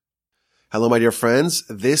Hello, my dear friends.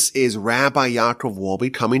 This is Rabbi Yaakov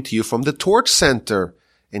Wolbe coming to you from the Torch Center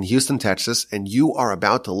in Houston, Texas, and you are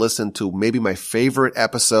about to listen to maybe my favorite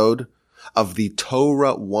episode of the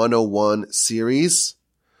Torah 101 series.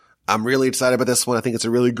 I'm really excited about this one. I think it's a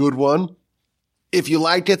really good one. If you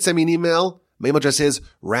liked it, send me an email. My email address is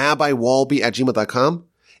rabbiwolbe@gmail.com.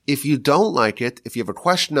 If you don't like it, if you have a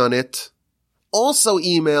question on it, also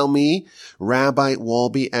email me,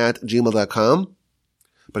 rabbiwolbe@gmail.com.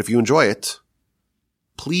 But if you enjoy it,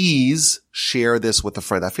 please share this with a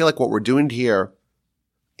friend. I feel like what we're doing here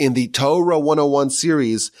in the Torah 101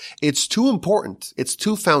 series, it's too important. It's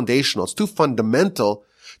too foundational. It's too fundamental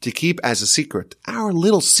to keep as a secret. Our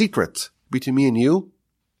little secret between me and you,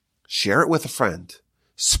 share it with a friend.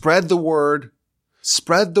 Spread the word.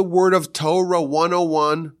 Spread the word of Torah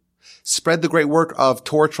 101. Spread the great work of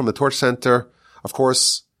Torch from the Torch Center. Of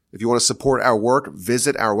course, if you want to support our work,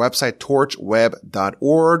 visit our website,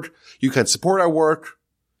 torchweb.org. You can support our work.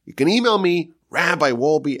 You can email me,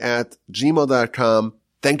 rabbiwolbe@gmail.com.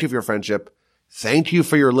 Thank you for your friendship. Thank you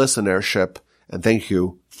for your listenership. And thank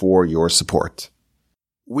you for your support.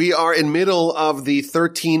 We are in middle of the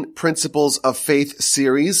 13 Principles of Faith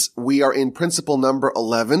series. We are in principle number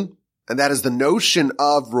 11, and that is the notion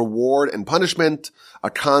of reward and punishment, a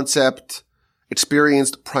concept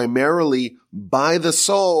experienced primarily by the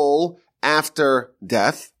soul after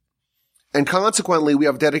death. And consequently, we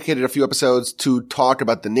have dedicated a few episodes to talk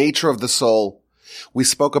about the nature of the soul. We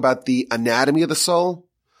spoke about the anatomy of the soul,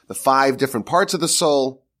 the 5 different parts of the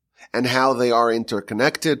soul, and how they are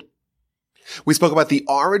interconnected. We spoke about the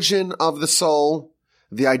origin of the soul,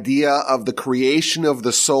 the idea of the creation of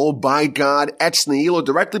the soul by God, ex nihilo,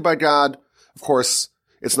 directly by God. Of course,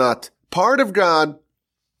 it's not part of God.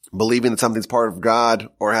 Believing that something's part of God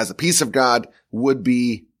or has a piece of God would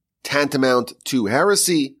be tantamount to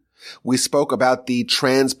heresy. We spoke about the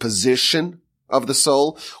transposition of the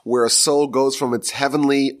soul, where a soul goes from its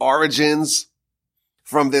heavenly origins,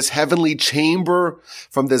 from this heavenly chamber,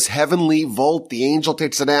 from this heavenly vault. The angel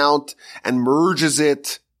takes it out and merges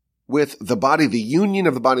it with the body, the union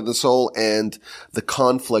of the body and the soul, and the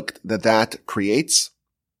conflict that creates.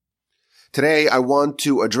 Today, I want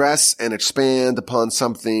to address and expand upon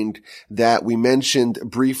something that we mentioned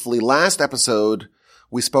briefly last episode.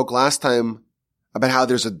 We spoke last time about how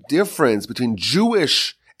there's a difference between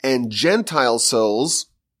Jewish and Gentile souls.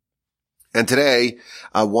 And today,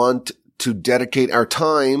 I want to dedicate our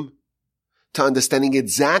time to understanding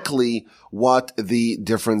exactly what the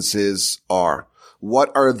differences are.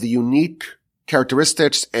 What are the unique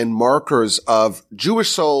characteristics and markers of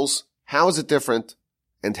Jewish souls? How is it different?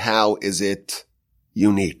 And how is it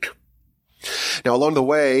unique? Now, along the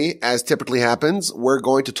way, as typically happens, we're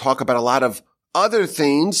going to talk about a lot of other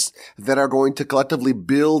things that are going to collectively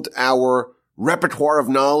build our repertoire of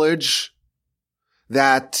knowledge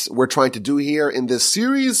that we're trying to do here in this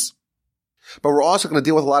series. But we're also going to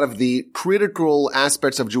deal with a lot of the critical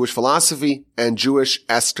aspects of Jewish philosophy and Jewish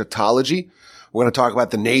eschatology. We're going to talk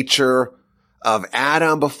about the nature of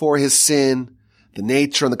Adam before his sin, the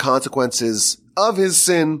nature and the consequences of his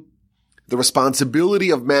sin, the responsibility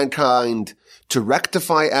of mankind to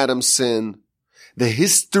rectify Adam's sin, the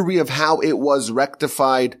history of how it was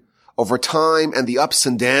rectified over time, and the ups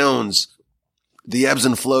and downs, the ebbs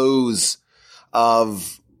and flows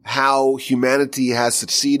of how humanity has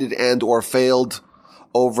succeeded and or failed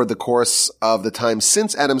over the course of the time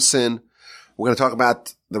since Adam's sin. We're going to talk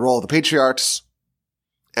about the role of the patriarchs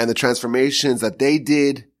and the transformations that they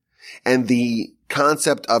did, and the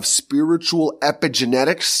concept of spiritual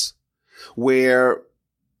epigenetics, where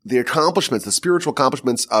the accomplishments, the spiritual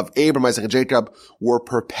accomplishments of Abraham, Isaac, and Jacob were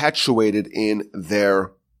perpetuated in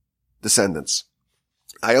their descendants.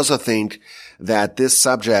 I also think that this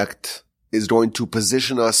subject is going to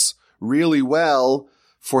position us really well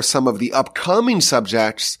for some of the upcoming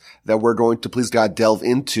subjects that we're going to, please God, delve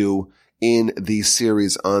into in the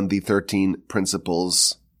series on the 13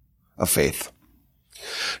 Principles of Faith.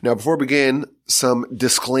 Now, before we begin, some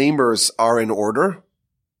disclaimers are in order.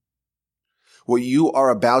 What you are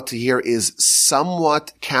about to hear is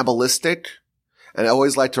somewhat Kabbalistic, and I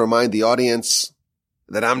always like to remind the audience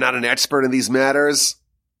that I'm not an expert in these matters.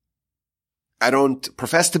 I don't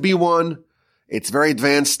profess to be one. It's very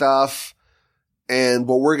advanced stuff, and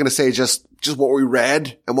what we're going to say is just what we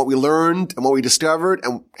read and what we learned and what we discovered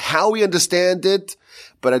and how we understand it,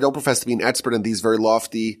 but I don't profess to be an expert in these very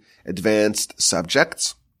lofty, advanced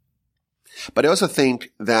subjects. But I also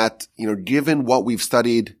think that, given what we've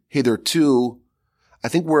studied hitherto, I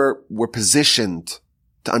think we're positioned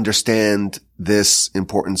to understand this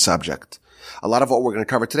important subject. A lot of what we're going to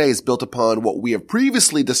cover today is built upon what we have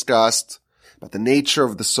previously discussed about the nature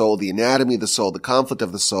of the soul, the anatomy of the soul, the conflict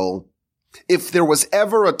of the soul. If there was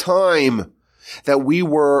ever a time that we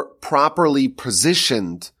were properly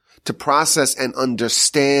positioned to process and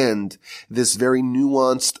understand this very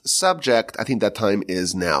nuanced subject, I think that time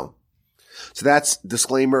is now. So that's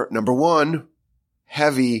disclaimer number one,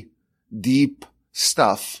 heavy, deep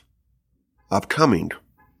stuff upcoming.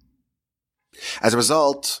 As a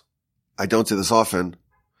result, I don't say this often,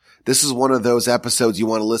 this is one of those episodes you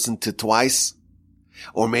want to listen to twice,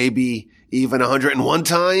 or maybe even 101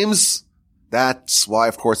 times. That's why,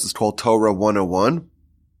 of course, it's called Torah 101.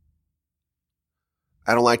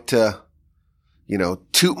 I don't like to,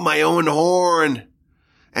 toot my own horn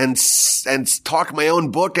and talk my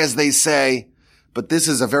own book, as they say. But this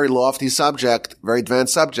is a very lofty subject, very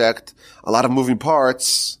advanced subject, a lot of moving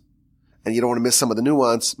parts, and you don't want to miss some of the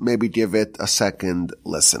nuance. Maybe give it a second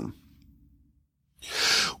listen.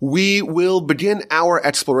 We will begin our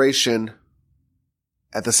exploration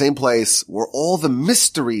at the same place where all the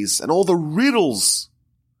mysteries and all the riddles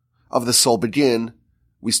of the soul begin.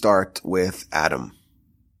 We start with Adam.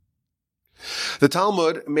 The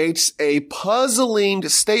Talmud makes a puzzling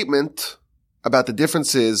statement about the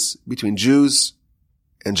differences between Jews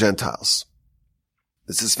and Gentiles.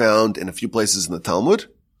 This is found in a few places in the Talmud.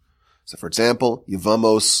 So, for example,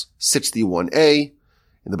 Yevamos 61a,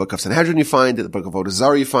 in the book of Sanhedrin you find it, in the book of Avodah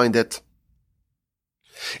Zarah you find it.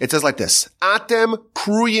 It says like this, Atem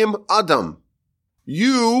kruyim Adam.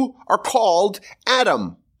 You are called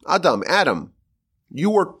Adam. Adam.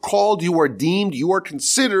 You are called, you are deemed, you are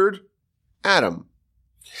considered Adam.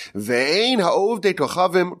 Ve'ein ha'ovdei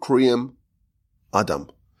kochavim kruyim Adam.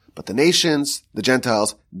 But the nations, the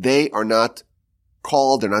Gentiles, they are not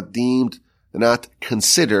called, they're not deemed, they're not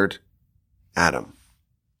considered Adam.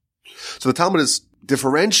 So the Talmud is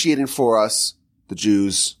differentiating for us the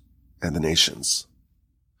Jews and the nations.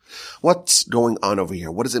 What's going on over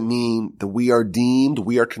here? What does it mean that we are deemed,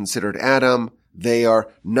 we are considered Adam? They are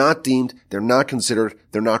not deemed, they're not considered,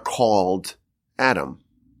 they're not called Adam.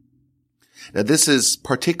 Now this is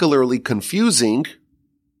particularly confusing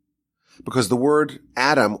because the word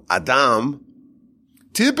Adam,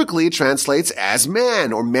 typically translates as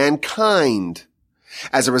man or mankind.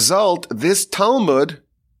 As a result, this Talmud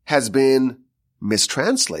has been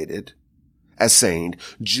mistranslated as saying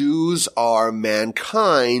Jews are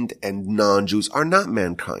mankind and non-Jews are not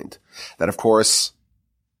mankind. That, of course,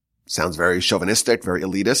 sounds very chauvinistic, very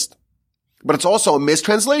elitist, but it's also a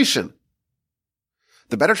mistranslation.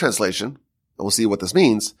 The better translation, and we'll see what this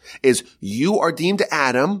means, is you are deemed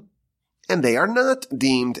Adam and they are not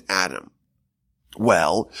deemed Adam.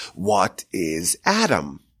 Well, what is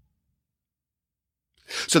Adam?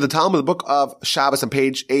 So the Talmud, the book of Shabbos on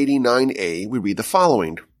page 89a, we read the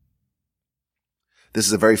following. This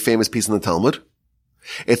is a very famous piece in the Talmud.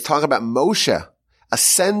 It's talking about Moshe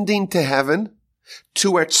ascending to heaven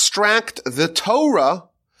to extract the Torah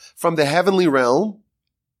from the heavenly realm.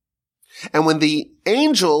 And when the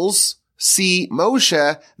angels see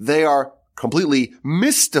Moshe, they are completely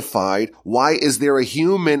mystified. Why is there a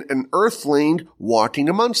human, an earthling, walking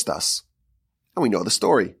amongst us? And we know the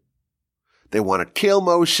story. They want to kill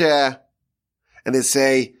Moshe, and they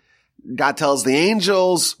say, God tells the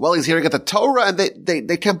angels, well, he's here to get the Torah, and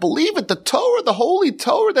they can't believe it. The Torah, the holy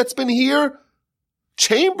Torah that's been here,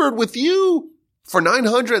 chambered with you for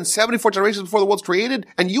 974 generations before the world's created,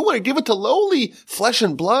 and you want to give it to lowly flesh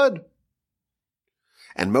and blood.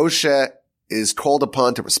 And Moshe is called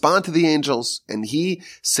upon to respond to the angels, and he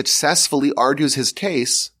successfully argues his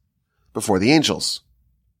case before the angels.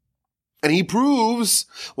 And he proves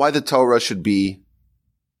why the Torah should be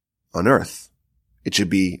on earth. It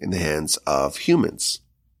should be in the hands of humans.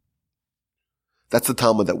 That's the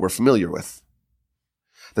Talmud that we're familiar with.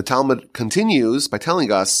 The Talmud continues by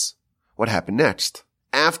telling us what happened next.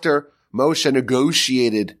 After Moshe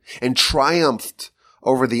negotiated and triumphed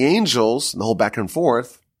over the angels and the whole back and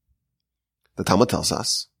forth, the Talmud tells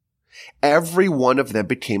us, every one of them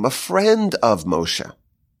became a friend of Moshe.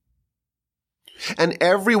 And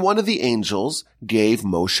every one of the angels gave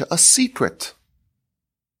Moshe a secret.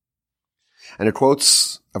 And it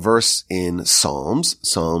quotes a verse in Psalms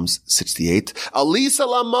 68. Alisa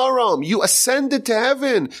lamaram, you ascended to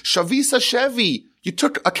heaven. Shavisa shevi, you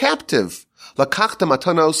took a captive. Lakachta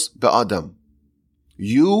matanos be'adam.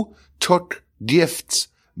 You took gifts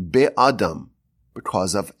be'adam,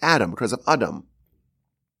 because of Adam, because of Adam.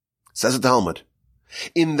 Says the Talmud,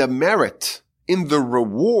 in the merit, in the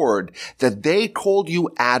reward that they called you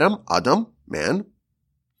Adam, man,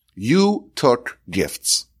 you took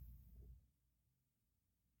gifts.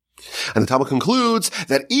 And the Talmud concludes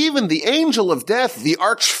that even the angel of death, the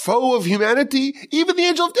arch foe of humanity, even the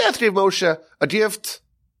angel of death gave Moshe a gift.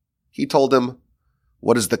 He told him,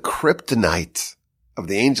 what is the kryptonite of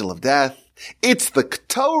the angel of death? It's the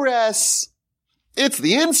TORAH. It's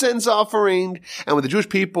the incense offering. And when the Jewish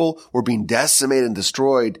people were being decimated and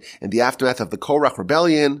destroyed in the aftermath of the Korach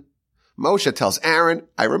rebellion, Moshe tells Aaron,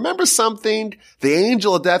 I remember something. The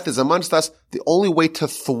angel of death is amongst us. The only way to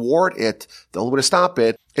thwart it, the only way to stop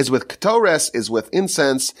it, is with TORAH, is with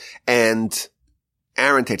incense. And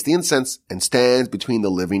Aaron takes the incense and stands between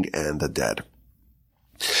the living and the dead.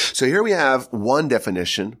 So here we have one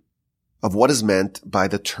definition of what is meant by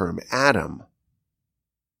the term Adam.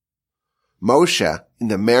 Moshe, in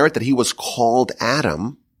the merit that he was called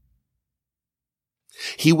Adam,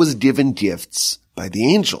 he was given gifts by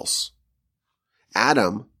the angels.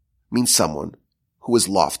 Adam means someone who is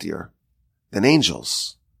loftier than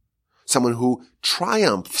angels. Someone who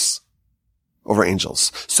triumphs over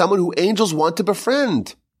angels. Someone who angels want to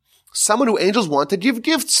befriend. Someone who angels want to give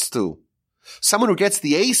gifts to. Someone who gets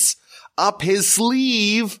the ace up his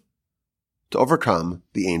sleeve to overcome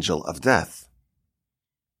the angel of death.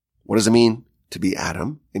 What does it mean to be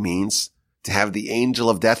Adam? It means to have the angel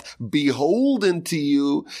of death beholden to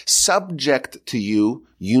you, subject to you.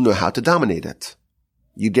 You know how to dominate it.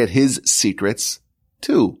 You get his secrets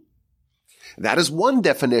too. That is one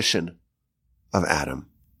definition of Adam.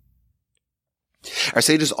 Our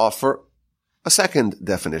sages offer a second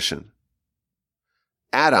definition.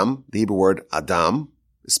 Adam, the Hebrew word Adam,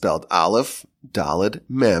 is spelled Aleph, Daled,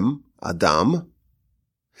 Mem, Adam.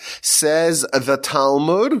 Says the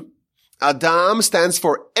Talmud, Adam stands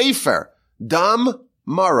for Afer, Dam,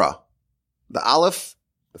 Mara. The Aleph,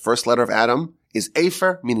 the first letter of Adam, is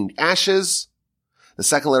Afer, meaning ashes. The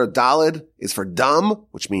second letter, Daled, is for Dam,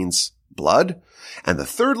 which means blood. And the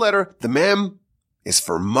third letter, the Mem, is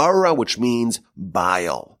for Mara, which means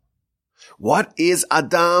bile. What is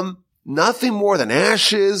Adam? Nothing more than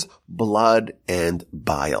ashes, blood, and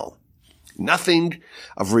bile. Nothing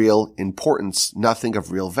of real importance, nothing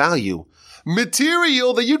of real value.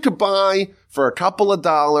 Material that you could buy for a couple of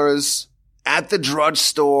dollars at the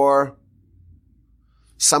drugstore.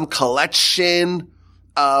 Some collection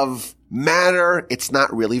of matter. It's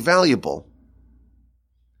not really valuable.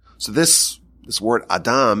 So this word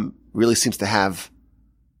Adam really seems to have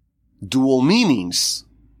dual meanings.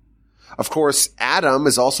 Of course, Adam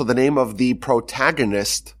is also the name of the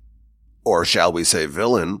protagonist, or shall we say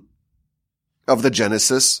villain, of the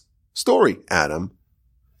Genesis story, Adam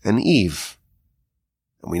and Eve.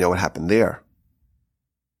 And we know what happened there.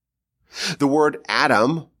 The word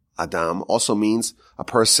Adam also means a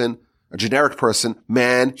person, a generic person,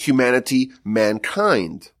 man, humanity,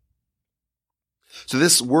 mankind. So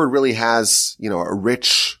this word really has, a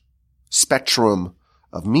rich spectrum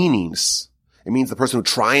of meanings. It means the person who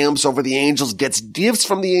triumphs over the angels, gets gifts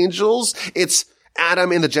from the angels. It's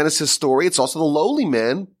Adam in the Genesis story. It's also the lowly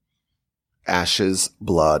man, ashes,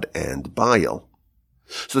 blood, and bile.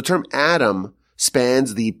 So the term Adam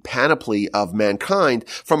spans the panoply of mankind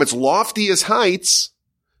from its loftiest heights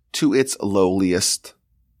to its lowliest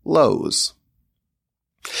lows.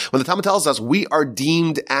 When the Talmud tells us we are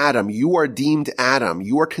deemed Adam, you are deemed Adam,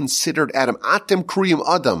 you are considered Adam, Atem Kriyim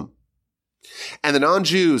Adam, and the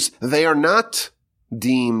non-Jews, they are not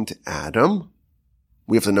deemed Adam,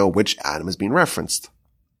 we have to know which Adam is being referenced.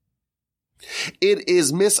 It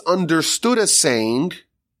is misunderstood as saying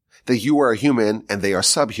that you are a human and they are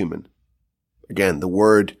subhuman. Again, the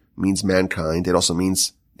word means mankind. It also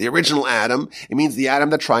means the original Adam. It means the Adam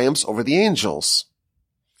that triumphs over the angels.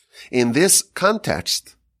 In this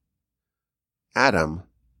context, Adam,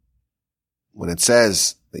 when it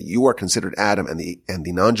says that you are considered Adam and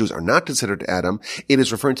the non-Jews are not considered Adam, it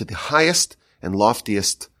is referring to the highest and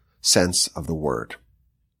loftiest sense of the word.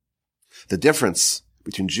 The difference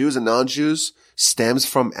between Jews and non-Jews stems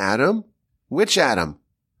from Adam. Which Adam?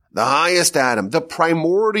 The highest Adam, the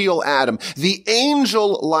primordial Adam, the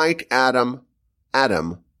angel-like Adam,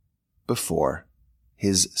 Adam before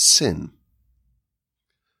his sin.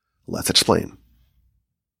 Let's explain.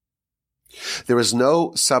 There is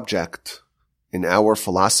no subject in our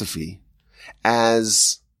philosophy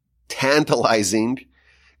as tantalizing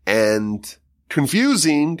and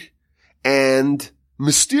confusing and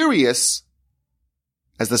mysterious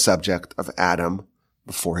as the subject of Adam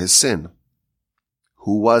before his sin.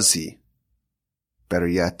 Who was he? Better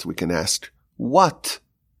yet, we can ask, what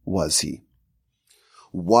was he?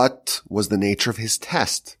 What was the nature of his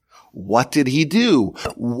test? What did he do?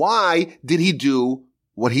 Why did he do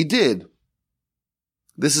what he did?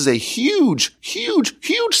 This is a huge, huge,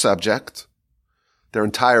 huge subject. There are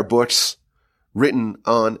entire books written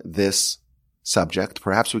on this subject.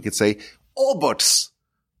 Perhaps we could say all books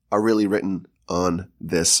are really written on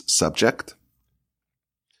this subject.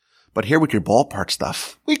 But here we could ballpark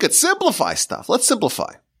stuff. We could simplify stuff. Let's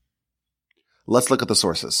simplify. Let's look at the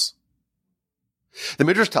sources. The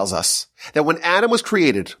Midrash tells us that when Adam was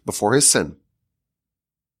created before his sin,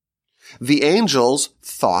 the angels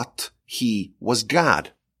thought he was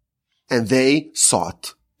God, and they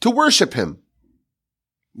sought to worship him.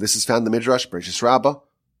 This is found in the Midrash, Bereshis Rabbah,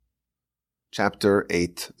 chapter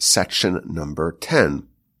 8, section number 10.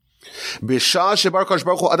 B'shah shebar Kadosh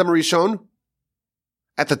Baruch Hu Adam Rishon,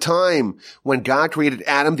 at the time when God created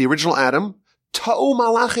Adam, the original Adam, Ta'u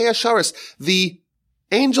Malachei Asharis, the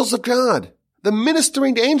angels of God, the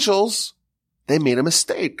ministering angels, they made a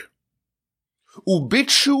mistake.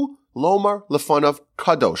 Ubitshu lomar lefanav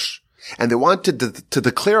kadosh, and they wanted to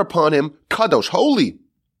declare upon him kadosh, holy.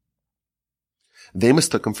 They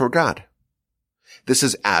mistook him for God. This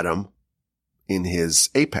is Adam in his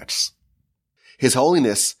apex. His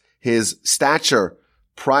holiness, his stature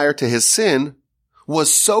prior to his sin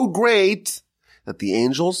was so great that the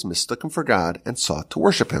angels mistook him for God and sought to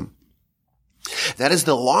worship him. That is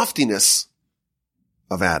the loftiness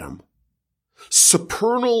of Adam.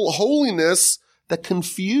 Supernal holiness that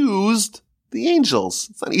confused the angels.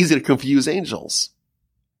 It's not easy to confuse angels.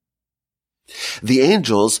 The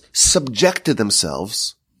angels subjected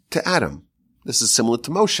themselves to Adam. This is similar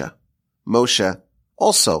to Moshe. Moshe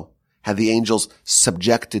also had the angels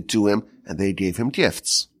subjected to him, and they gave him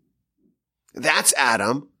gifts. That's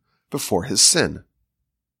Adam before his sin.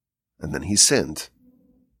 And then he sinned.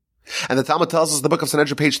 And the Talmud tells us in the book of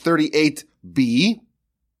Sanhedrin, page 38b,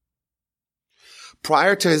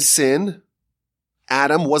 prior to his sin,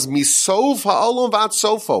 Adam was misov ha'olam v'ad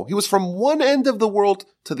sofo. He was from one end of the world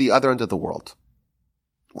to the other end of the world.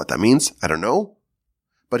 What that means, I don't know.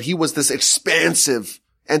 But he was this expansive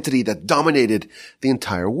entity that dominated the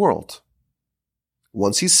entire world.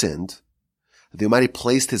 Once he sinned, the Almighty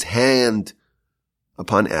placed his hand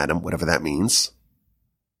upon Adam, whatever that means,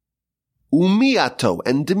 umiato,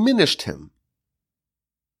 and diminished him.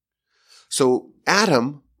 So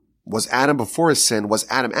Adam was Adam before his sin, was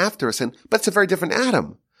Adam after his sin, but it's a very different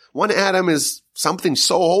Adam. One Adam is something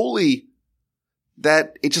so holy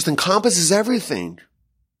that it just encompasses everything.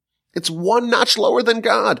 It's one notch lower than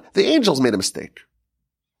God. The angels made a mistake.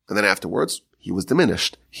 And then afterwards, he was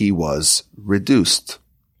diminished. He was reduced.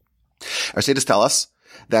 Our sages tell us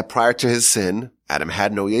that prior to his sin, Adam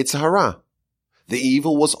had no Yetzer Hara. The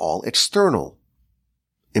evil was all external,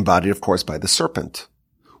 embodied, of course, by the serpent.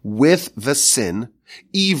 With the sin,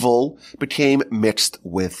 evil became mixed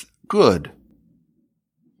with good.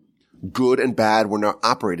 Good and bad were now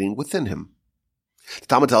operating within him. The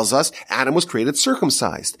Talmud tells us Adam was created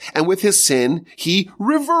circumcised, and with his sin, he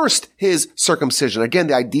reversed his circumcision. Again,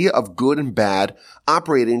 the idea of good and bad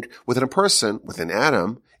operating within a person, within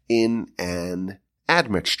Adam, in an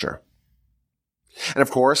admixture. And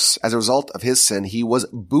of course, as a result of his sin, he was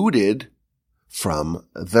booted from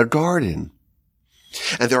the garden.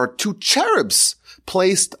 And there are two cherubs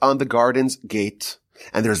placed on the garden's gate.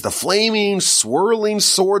 And there's the flaming, swirling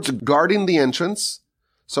swords guarding the entrance,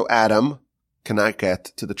 so Adam cannot get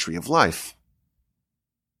to the tree of life.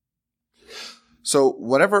 So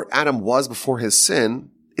whatever Adam was before his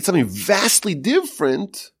sin, it's something vastly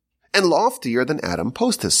different and loftier than Adam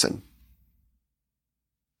post his sin.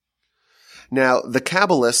 Now, the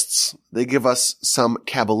Kabbalists, they give us some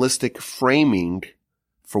Kabbalistic framing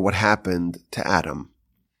for what happened to Adam.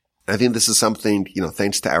 I think this is something,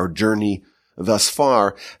 thanks to our journey thus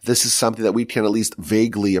far, this is something that we can at least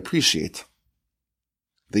vaguely appreciate.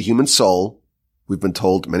 The human soul, we've been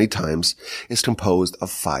told many times, is composed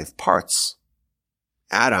of 5 parts.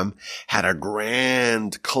 Adam had a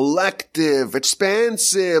grand, collective,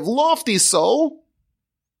 expansive, lofty soul,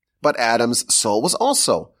 but Adam's soul was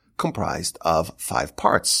also comprised of 5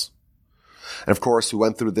 parts. And of course, we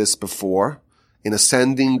went through this before. In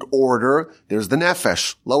ascending order, there's the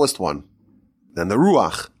nefesh, lowest one, then the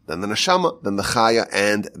ruach, then the neshama, then the chaya,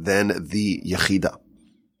 and then the yechida.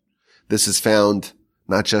 This is found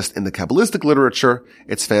not just in the Kabbalistic literature,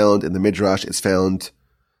 it's found in the Midrash, it's found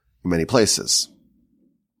in many places.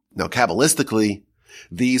 Now, Kabbalistically,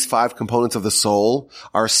 these 5 components of the soul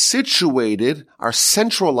are situated, are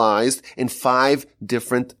centralized in 5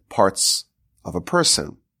 different parts of a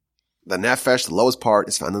person. The nefesh, the lowest part,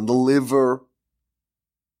 is found in the liver,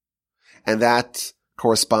 and that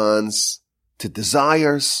corresponds to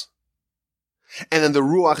desires. And then the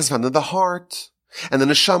ruach is found in the heart, and the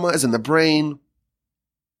neshama is in the brain.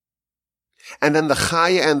 And then the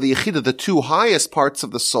chaya and the yechida, the two highest parts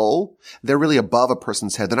of the soul, they're really above a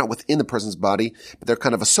person's head. They're not within the person's body, but they're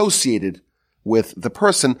kind of associated with the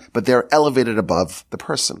person, but they're elevated above the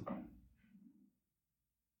person.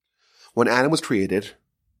 When Adam was created,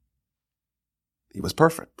 he was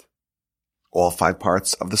perfect. All 5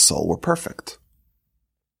 parts of the soul were perfect.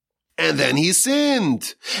 And then he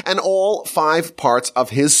sinned, and all 5 parts of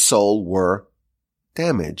his soul were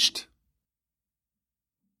damaged.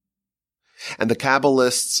 And the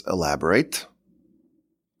Kabbalists elaborate.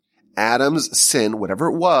 Adam's sin, whatever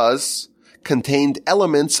it was, contained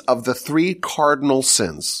elements of the 3 cardinal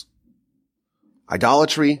sins: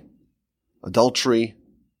 idolatry, adultery,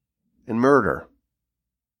 and murder.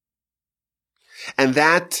 And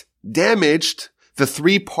that damaged the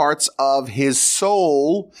 3 parts of his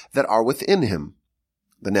soul that are within him: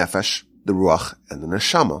 the nefesh, the ruach, and the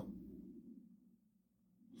neshama.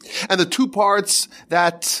 And the 2 parts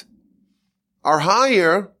that are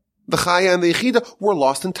higher, the chaya and the yechida, were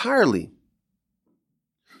lost entirely.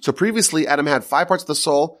 So previously, Adam had 5 parts of the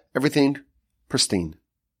soul, everything pristine.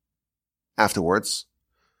 Afterwards,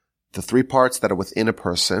 the 3 parts that are within a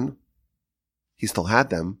person, he still had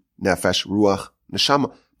them, nefesh, ruach,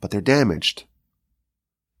 neshama, but they're damaged.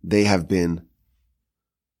 They have been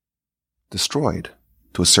destroyed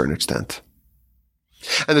to a certain extent.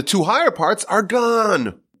 And the 2 higher parts are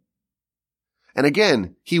gone. And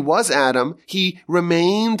again, he was Adam. He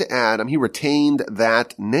remained Adam. He retained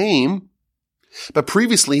that name. But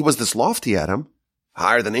previously, he was this lofty Adam,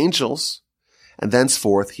 higher than angels. And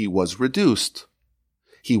thenceforth, he was reduced.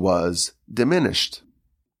 He was diminished.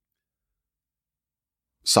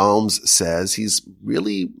 Psalms says he's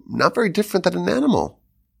really not very different than an animal.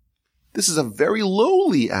 This is a very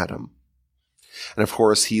lowly Adam. And of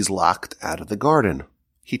course, he's locked out of the garden.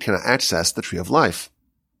 He cannot access the tree of life.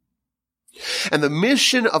 And the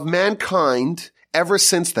mission of mankind ever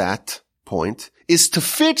since that point is to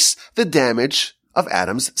fix the damage of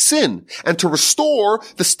Adam's sin and to restore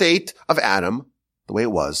the state of Adam the way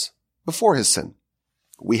it was before his sin.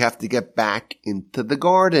 We have to get back into the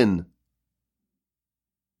garden.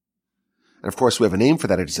 And of course, we have a name for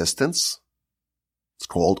that existence. It's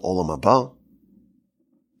called Olam Haba.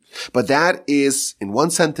 But that is, in one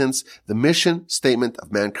sentence, the mission statement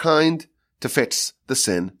of mankind to fix the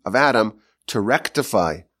sin of Adam, to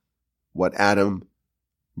rectify what Adam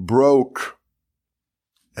broke,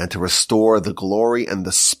 and to restore the glory and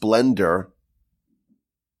the splendor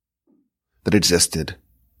that existed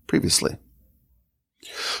previously.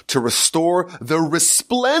 To restore the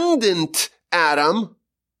resplendent Adam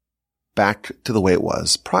back to the way it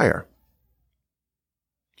was prior.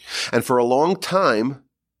 And for a long time,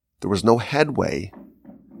 there was no headway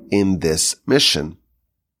in this mission.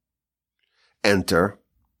 Enter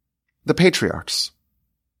the patriarchs.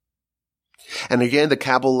 And again, the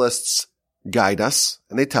Kabbalists guide us,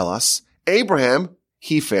 and they tell us, Abraham,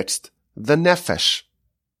 he fixed the nefesh.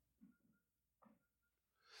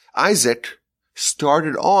 Isaac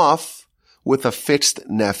started off with a fixed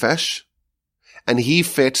nefesh, and he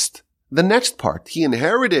fixed the next part. He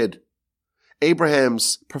inherited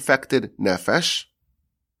Abraham's perfected nefesh,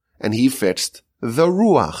 and he fixed the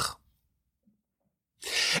ruach.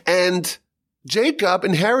 And Jacob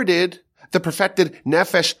inherited the perfected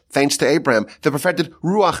nefesh thanks to Abraham, the perfected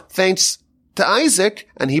ruach thanks to Isaac,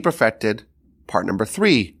 and he perfected part number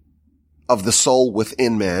 3 of the soul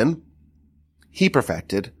within man. He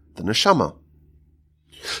perfected the neshama.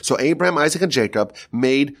 So Abraham, Isaac, and Jacob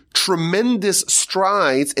made tremendous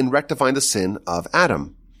strides in rectifying the sin of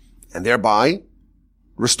Adam, and thereby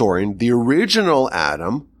restoring the original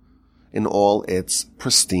Adam in all its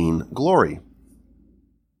pristine glory.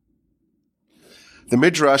 The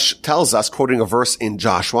Midrash tells us, quoting a verse in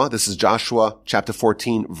Joshua, this is Joshua chapter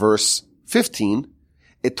 14, verse 15,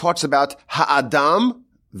 it talks about Ha'adam,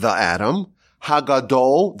 the Adam,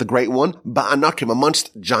 Hagadol, the great one, Ba'anakim,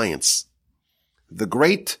 amongst giants. The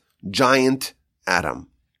great giant Adam.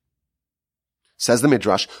 Says the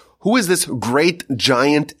Midrash, who is this great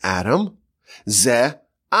giant Adam? Ze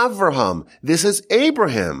Avraham. This is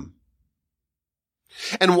Abraham.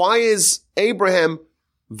 And why is Abraham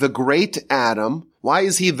the great Adam? Why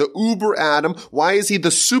is he the uber Adam? Why is he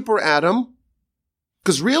the super Adam?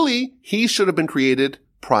 Because really, he should have been created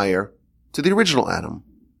prior to the original Adam.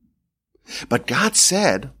 But God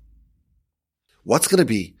said, what's going to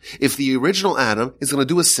be if the original Adam is going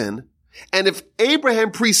to do a sin, and if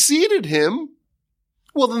Abraham preceded him,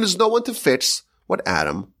 well, then there's no one to fix what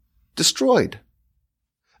Adam destroyed.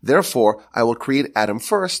 Therefore, I will create Adam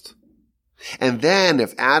first. And then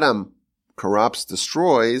if Adam corrupts,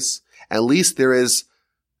 destroys, at least there is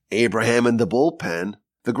Abraham in the bullpen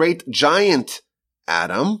the great giant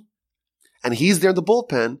Adam, and he's there in the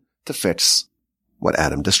bullpen to fix what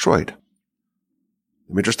Adam destroyed.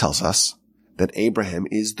 The Midrash tells us that Abraham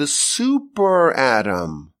is the super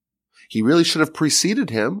Adam. He really should have preceded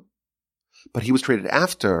him, but he was created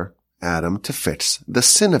after Adam to fix the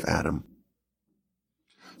sin of Adam.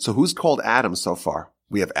 So who's called Adam so far?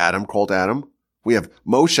 We have Adam called Adam. We have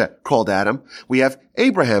Moshe called Adam. We have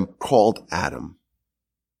Abraham called Adam.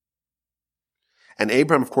 And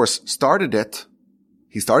Abraham, of course, started it.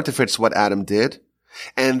 He started to fix what Adam did.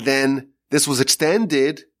 And then this was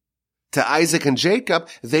extended to Isaac and Jacob.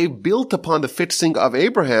 They built upon the fixing of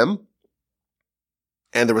Abraham.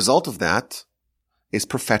 And the result of that is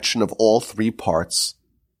perfection of all three parts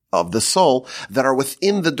of the soul that are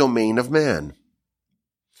within the domain of man.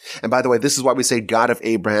 And by the way, this is why we say God of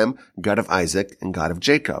Abraham, God of Isaac, and God of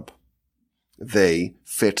Jacob. They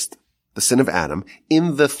fixed the sin of Adam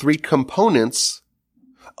in the three components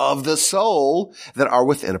of the soul that are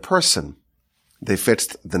within a person. They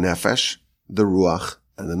fixed the nefesh, the ruach,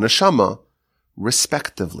 and the neshama,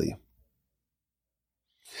 respectively.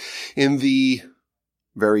 In the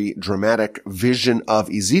very dramatic vision of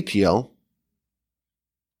Ezekiel,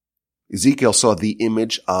 Ezekiel saw the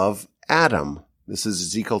image of Adam. This is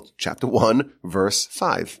Ezekiel chapter 1, verse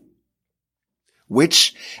 5.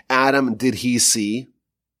 Which Adam did he see?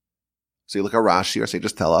 So you look at Rashi, or say,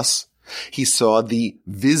 just tell us. He saw the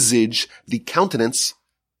visage, the countenance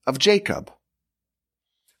of Jacob.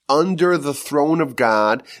 Under the throne of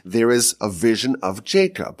God, there is a vision of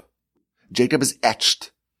Jacob. Jacob is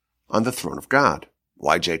etched on the throne of God.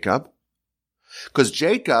 Why Jacob? Because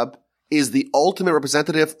Jacob is the ultimate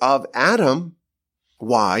representative of Adam.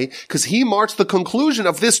 Why? Because he marks the conclusion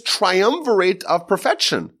of this triumvirate of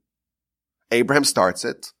perfection. Abraham starts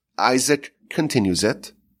it, Isaac continues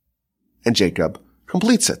it, and Jacob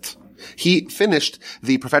completes it. He finished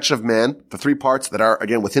the perfection of man, the three parts that are,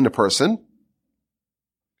 again, within a person.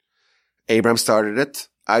 Abraham started it,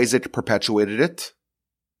 Isaac perpetuated it.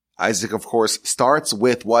 Isaac, of course, starts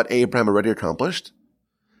with what Abraham already accomplished,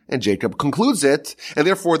 and Jacob concludes it, and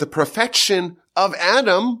therefore the perfection of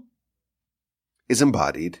Adam is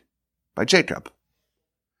embodied by Jacob.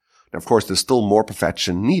 Now, of course, there's still more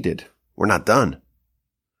perfection needed. We're not done.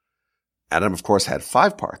 Adam, of course, had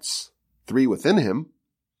 5 parts, 3 within him,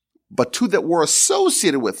 but 2 that were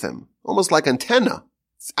associated with him, almost like antenna.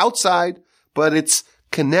 It's outside, but it's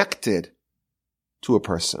connected to a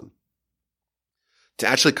person. To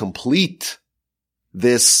actually complete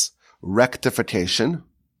this rectification,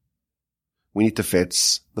 we need to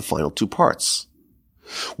fix the final 2 parts.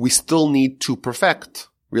 We still need to perfect,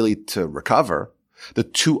 really to recover, the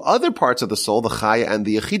 2 other parts of the soul, the Chaya and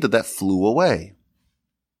the Yechida, that flew away.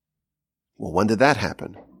 Well, when did that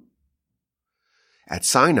happen? At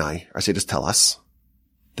Sinai, our sages tell us,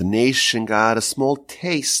 the nation got a small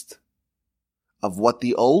taste of what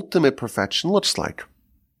the ultimate perfection looks like.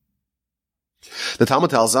 The Talmud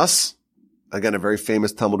tells us, again, a very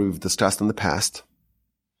famous Talmud we've discussed in the past,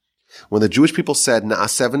 when the Jewish people said,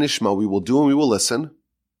 Na'aseh v'nishma, we will do and we will listen,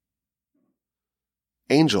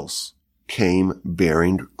 angels came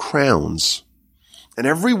bearing crowns. And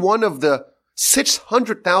every one of the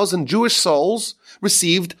 600,000 Jewish souls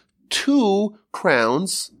received 2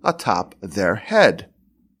 crowns atop their head.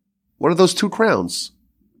 What are those 2 crowns?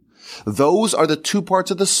 Those are the 2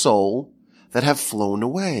 parts of the soul that have flown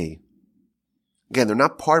away. Again, they're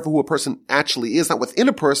not part of who a person actually is, not within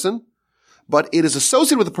a person, but it is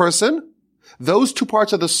associated with a person. Those 2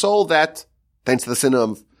 parts of the soul that, thanks to the sin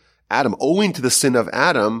of Adam, owing to the sin of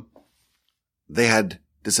Adam, they had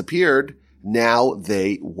disappeared. Now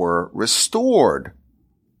they were restored.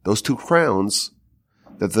 Those 2 crowns,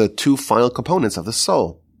 they're the 2 final components of the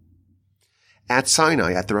soul. At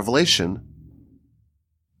Sinai, at the revelation,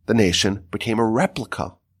 the nation became a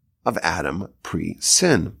replica of Adam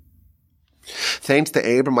pre-sin. Thanks to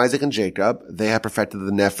Abraham, Isaac, and Jacob, they had perfected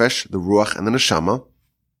the nefesh, the ruach, and the neshama.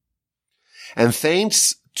 And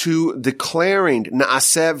thanks to declaring,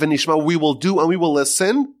 Na'aseh v'nishma, we will do and we will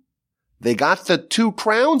listen, they got the 2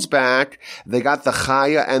 crowns back, they got the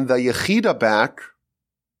Chaya and the Yechida back,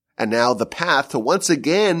 and now the path to once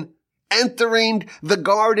again entering the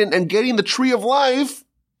garden and getting the tree of life,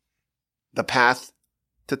 the path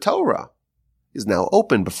to Torah, is now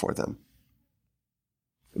open before them.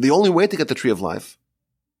 The only way to get the tree of life,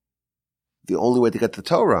 the only way to get the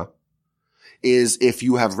Torah, is if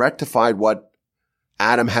you have rectified what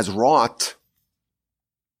Adam has wrought,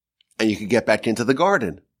 and you can get back into the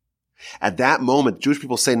garden. At that moment, Jewish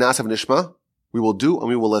people say, Na'aseh v'nishma, we will do and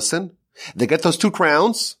we will listen. They get those 2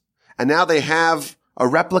 crowns, and now they have a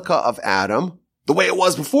replica of Adam, the way it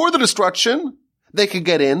was before the destruction. they could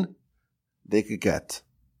get in. They could get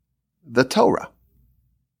the Torah,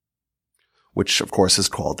 which of course is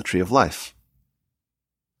called the tree of life.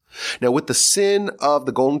 Now with the sin of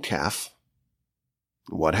the golden calf,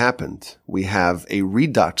 what happened? We have a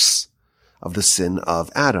redux of the sin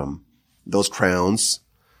of Adam. Those crowns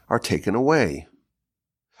are taken away.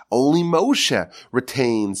 Only Moshe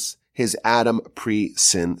retains his Adam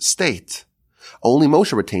pre-sin state. Only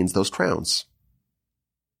Moshe retains those crowns.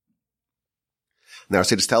 Now, our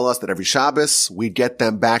sages tell us that every Shabbos, we get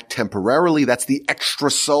them back temporarily. That's the extra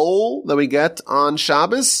soul that we get on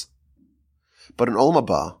Shabbos. But in Olam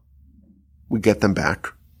Haba, we get them back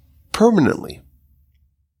permanently.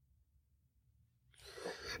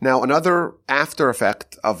 Now, another after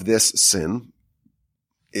effect of this sin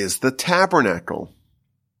is the tabernacle.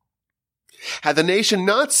 Had the nation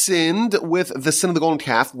not sinned with the sin of the golden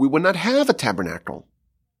calf, we would not have a tabernacle.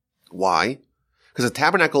 Why? Because a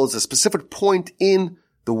tabernacle is a specific point in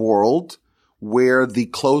the world where the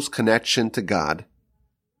close connection to God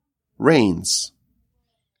reigns.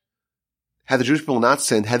 Had the Jewish people not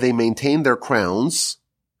sinned, had they maintained their crowns,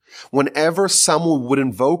 whenever someone would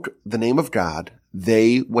invoke the name of God,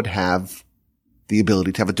 they would have the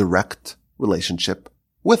ability to have a direct relationship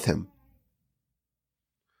with him.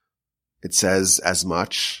 It says as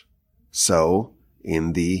much so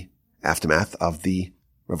in the aftermath of the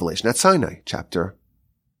revelation at Sinai, chapter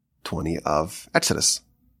 20 of Exodus.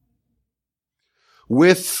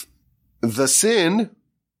 With the sin,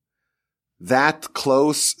 that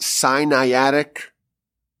close Sinaitic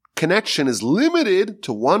connection is limited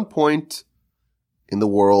to one point in the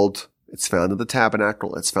world. It's found in the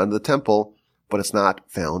tabernacle, it's found in the temple, but it's not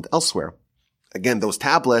found elsewhere. Again, those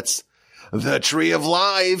tablets, the tree of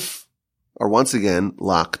life, are once again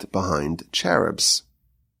locked behind cherubs.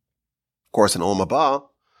 Of course, in Olam Haba,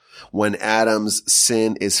 when Adam's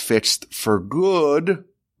sin is fixed for good,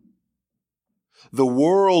 the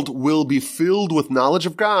world will be filled with knowledge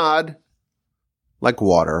of God like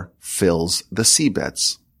water fills the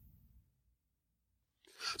seabeds.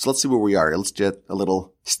 So let's see where we are. Let's get a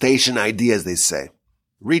little station ID, as they say.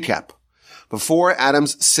 Recap. Before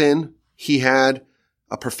Adam's sin, he had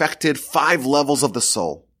a perfected 5 levels of the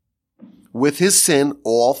soul. With his sin,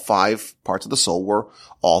 all 5 parts of the soul were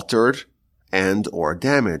altered and or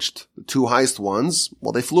damaged. The 2 highest ones,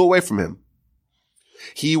 well, they flew away from him.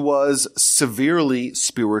 He was severely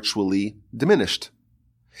spiritually diminished.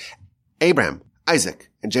 Abraham, Isaac,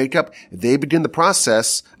 and Jacob, they begin the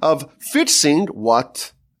process of fixing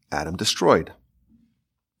what Adam destroyed.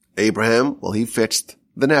 Abraham, well, he fixed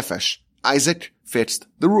the nefesh. Isaac fixed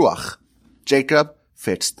the ruach. Jacob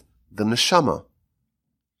fixed the neshama.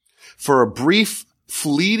 For a brief,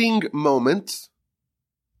 fleeting moment,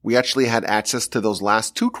 we actually had access to those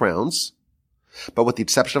last 2 crowns, but with the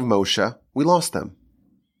exception of Moshe, we lost them.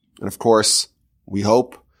 And of course, we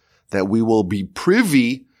hope that we will be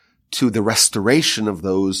privy to the restoration of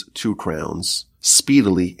those 2 crowns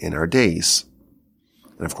speedily in our days.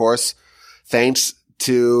 And of course, thanks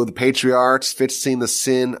to the patriarchs fixing the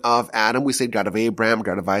sin of Adam, we say God of Abraham,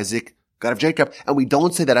 God of Isaac, God of Jacob, and we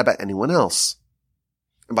don't say that about anyone else.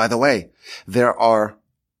 And by the way, there are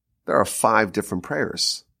 5 different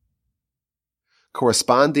prayers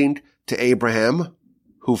corresponding to Abraham,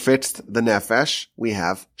 who fixed the nefesh. We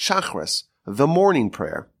have Shachris, the morning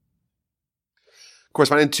prayer.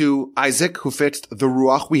 Corresponding to Isaac, who fixed the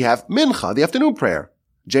ruach, we have Mincha, the afternoon prayer.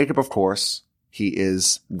 Jacob, of course, he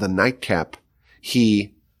is the nightcap.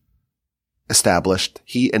 He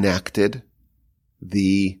enacted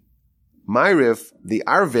the Ma'ariv, the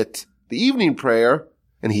Arvit, the evening prayer,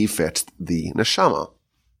 and he fixed the neshama.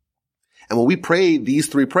 And when we pray these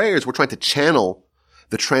 3 prayers, we're trying to channel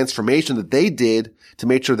the transformation that they did to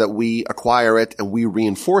make sure that we acquire it and we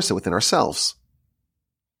reinforce it within ourselves.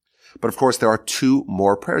 But of course, there are 2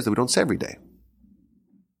 more prayers that we don't say every day.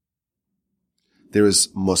 There is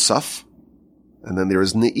Musaf, and then there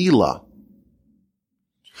is Ne'ilah.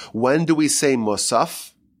 When do we say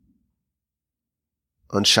Musaf?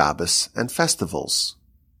 On Shabbos and festivals.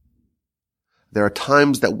 There are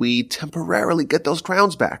times that we temporarily get those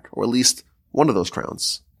crowns back, or at least one of those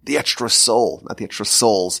crowns. The extra soul, not the extra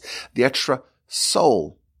souls, the extra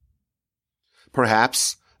soul.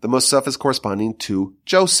 Perhaps the Musaf is corresponding to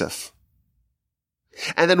Joseph.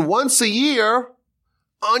 And then once a year,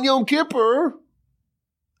 on Yom Kippur,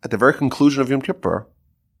 at the very conclusion of Yom Kippur,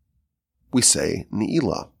 we say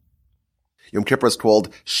Ne'ilah. Yom Kippur is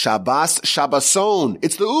called Shabbos Shabboson.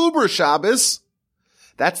 It's the Uber Shabbos.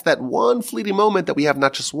 That's that one fleeting moment that we have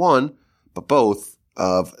not just one, but both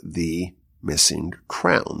of the missing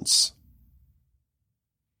crowns.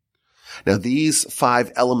 Now, these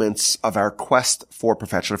 5 elements of our quest for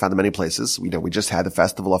perfection are found in many places. We just had the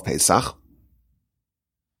festival of Pesach.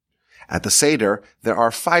 At the Seder, there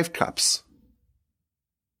are 5 cups.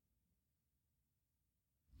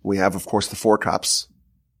 We have, of course, the 4 cups.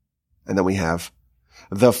 And then we have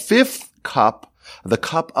the 5th cup, the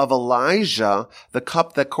cup of Elijah, the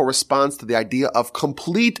cup that corresponds to the idea of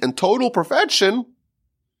complete and total perfection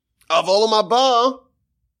of Olam Haba,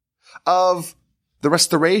 of the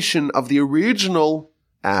restoration of the original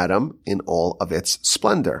Adam in all of its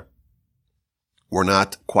splendor. We're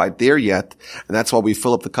not quite there yet, and that's why we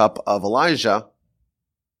fill up the cup of Elijah,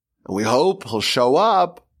 and we hope he'll show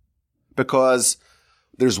up, because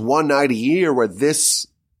there's one night a year where this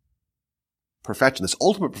perfection, this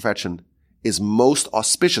ultimate perfection, is most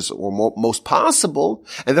auspicious or most possible,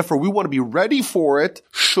 and therefore we want to be ready for it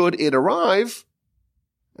should it arrive,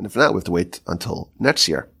 and if not, we have to wait until next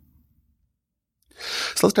year.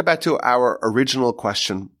 So let's get back to our original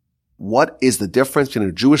question. What is the difference between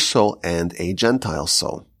a Jewish soul and a Gentile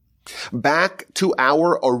soul? Back to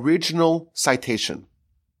our original citation.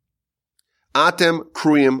 Atem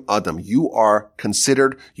kruyim Adam. You are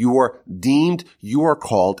considered, you are deemed, you are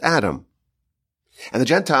called Adam. And the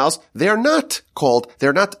Gentiles, they're not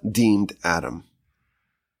deemed Adam.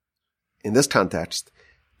 In this context,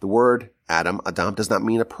 the word Adam does not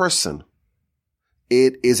mean a person.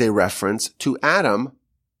 It is a reference to Adam,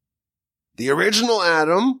 the original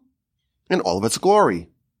Adam, in all of its glory.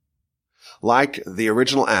 Like the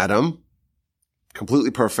original Adam,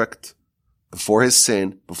 completely perfect, before his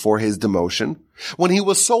sin, before his demotion, when he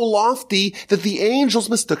was so lofty that the angels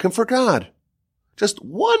mistook him for God. Just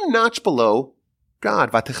one notch below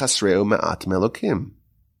God. V'techasreu me'at melokim.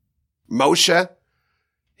 Moshe,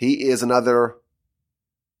 he is another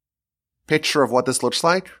picture of what this looks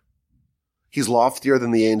like. He's loftier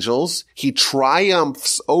than the angels. He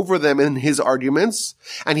triumphs over them in his arguments,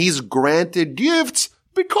 and he's granted gifts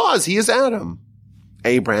because he is Adam.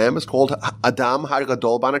 Abraham is called Adam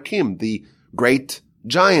HaGadol Banakim, the great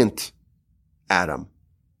giant Adam.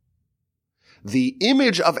 The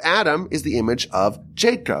image of Adam is the image of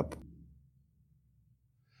Jacob.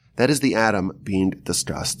 That is the Adam being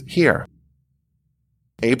discussed here.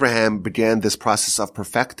 Abraham began this process of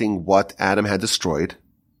perfecting what Adam had destroyed.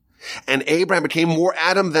 And Abraham became more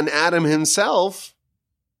Adam than Adam himself.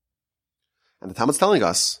 And the Talmud's telling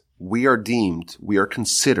us, we are deemed, we are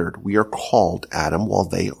considered, we are called Adam while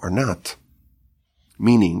they are not.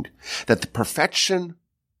 Meaning that the perfection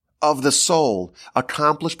of the soul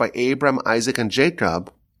accomplished by Abraham, Isaac, and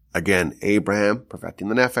Jacob, again, Abraham perfecting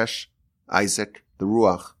the nefesh, Isaac, the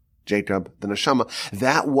ruach, Jacob, the neshama,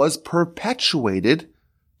 that was perpetuated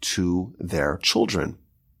to their children.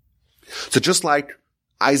 So just like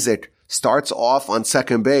Isaac starts off on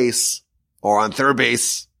second base or on third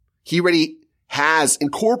base, he already has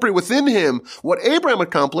incorporated within him what Abraham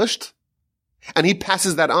accomplished, and he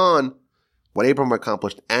passes that on. What Abraham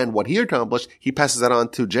accomplished and what he accomplished, he passes that on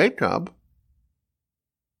to Jacob.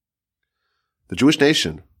 The Jewish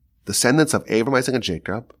nation, descendants of Abraham, Isaac, and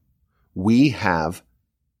Jacob, we have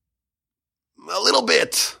a little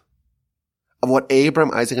bit of what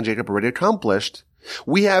Abraham, Isaac, and Jacob already accomplished.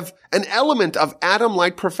 We have an element of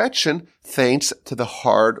Adam-like perfection thanks to the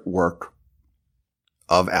hard work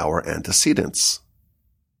of our antecedents.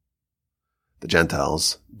 The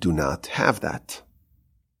Gentiles do not have that.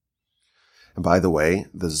 And by the way,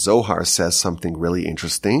 the Zohar says something really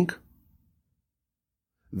interesting.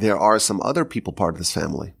 There are some other people part of this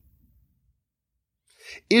family.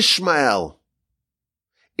 Ishmael.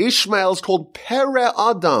 Ishmael is called Pere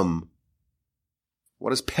Adam. What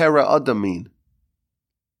does Pere Adam mean?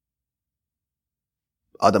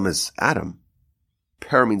 Adam is Adam.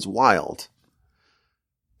 Pere means wild.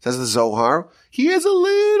 Says the Zohar, he has a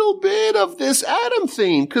little bit of this Adam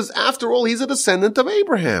theme, because after all, he's a descendant of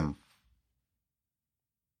Abraham.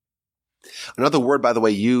 Another word, by the way,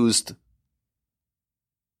 used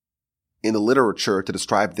in the literature to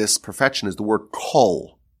describe this perfection is the word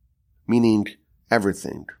kol, meaning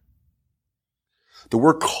everything. The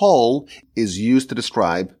word kol is used to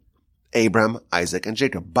describe Abraham, Isaac, and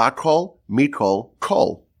Jacob. Bakol, Mikol,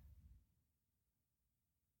 Kol.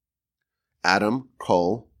 Adam,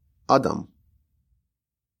 Kol, Adam.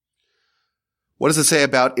 What does it say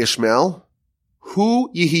about Ishmael?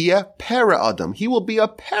 Hu yihiyeh pere Adam. He will be a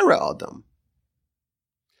pere Adam.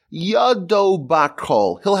 Yado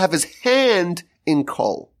bakol. He'll have his hand in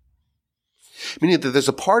kol. Meaning that there's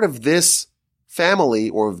a part of this family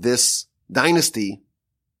or of this dynasty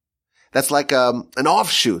that's like an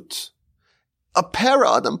offshoot. A pere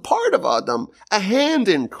Adam, part of Adam, a hand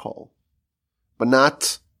in kol. But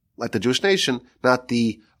not like the Jewish nation, not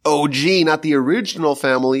the OG, not the original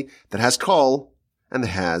family that has Kol and that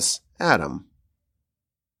has Adam.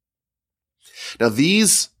 Now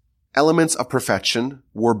these elements of perfection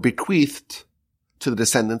were bequeathed to the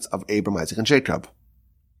descendants of Abraham, Isaac, and Jacob.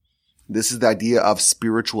 This is the idea of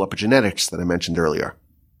spiritual epigenetics that I mentioned earlier.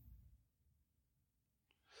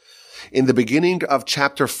 In the beginning of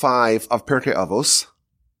chapter 5 of Pirkei Avos,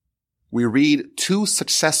 we read two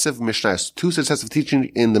successive Mishnahs, two successive teachings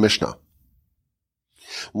in the Mishnah.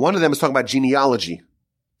 One of them is talking about genealogy.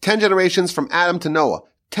 10 generations from Adam to Noah.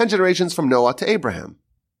 10 generations from Noah to Abraham.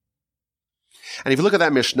 And if you look at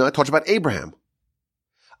that Mishnah, it talks about Abraham.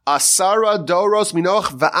 Asara doros minoch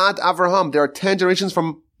va'ad Avraham. There are 10 generations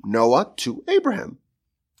from Noah to Abraham.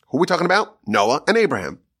 Who are we talking about? Noah and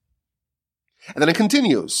Abraham. And then it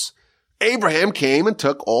continues. Abraham came and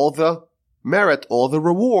took all the merit, all the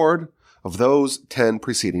reward of those 10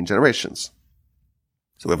 preceding generations.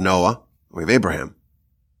 So we have Noah, we have Abraham.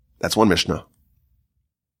 That's one Mishnah.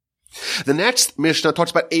 The next Mishnah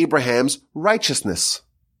talks about Abraham's righteousness.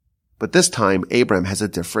 But this time, Abraham has a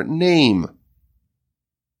different name.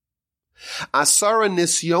 Asara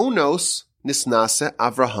nisyonos nisnase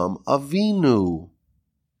Avraham Avinu.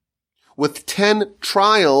 With 10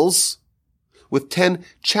 trials, with 10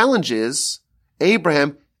 challenges,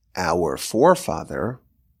 Abraham, our forefather,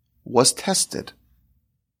 was tested.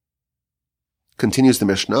 Continues the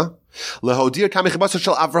Mishnah. Lehodir kamichibaso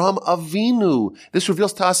shel Avraham Avinu. This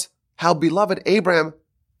reveals to us how beloved Abraham,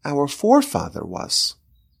 our forefather, was.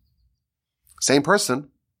 Same person.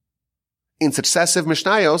 In successive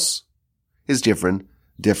Mishnayos, is different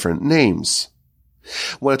names.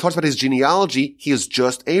 When it talks about his genealogy, he is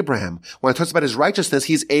just Abraham. When it talks about his righteousness,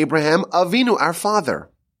 he's Abraham Avinu, our father.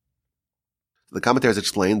 The commentaries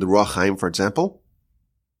explain, the Ruach Chaim, for example,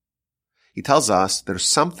 he tells us there's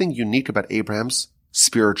something unique about Abraham's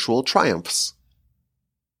spiritual triumphs.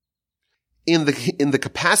 In the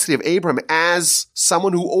capacity of Abraham as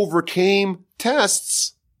someone who overcame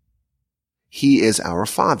tests, he is our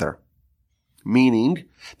father, meaning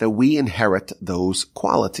that we inherit those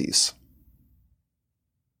qualities.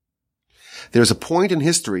 There's a point in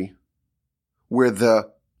history where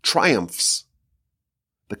the triumphs,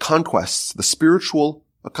 the conquests, the spiritual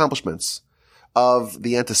accomplishments of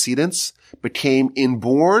the antecedents became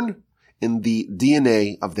inborn in the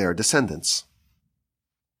DNA of their descendants.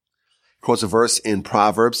 Quotes a verse in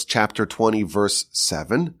Proverbs chapter 20 verse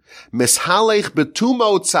 7. Mishalech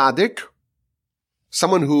betumo tzaddik.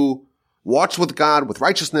 Someone who walks with God with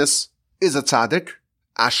righteousness is a tzaddik.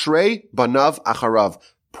 Ashrei banav acharav.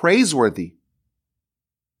 Praiseworthy,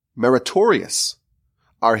 meritorious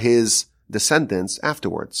are his descendants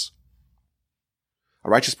afterwards. A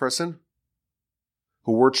righteous person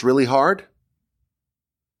who works really hard,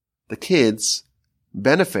 the kids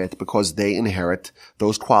benefit because they inherit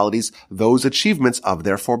those qualities, those achievements of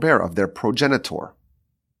their forebear, of their progenitor.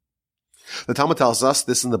 The Talmud tells us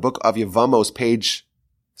this in the book of Yevamos, page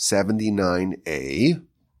 79a.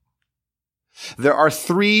 There are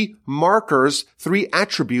 3 markers, 3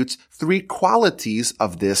 attributes, 3 qualities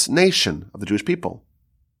of this nation, of the Jewish people.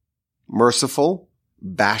 Merciful,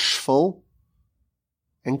 bashful,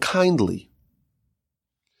 and kindly.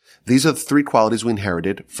 These are the 3 qualities we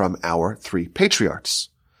inherited from our 3 patriarchs.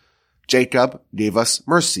 Jacob gave us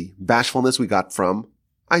mercy. Bashfulness we got from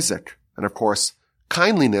Isaac. And of course,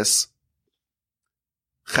 kindliness,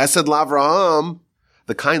 chesed l'Avraham,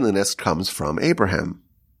 the kindliness comes from Abraham.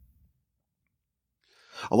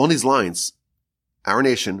 Along these lines, our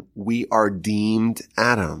nation, we are deemed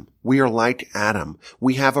Adam. We are like Adam.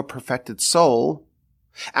 We have a perfected soul.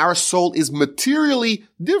 Our soul is materially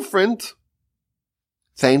different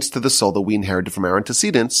thanks to the soul that we inherited from our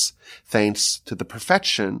antecedents, thanks to the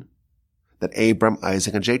perfection that Abram,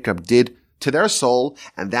 Isaac, and Jacob did to their soul,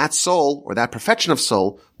 and that soul, or that perfection of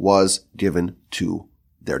soul, was given to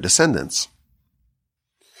their descendants.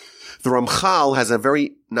 The Ramchal has a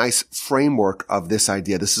very nice framework of this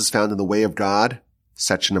idea. This is found in The Way of God,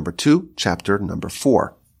 section number 2, chapter number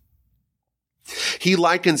 4. He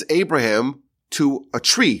likens Abraham to a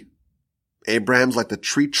tree. Abraham's like the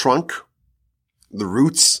tree trunk, the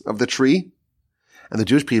roots of the tree, and the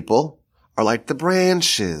Jewish people are like the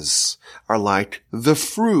branches, are like the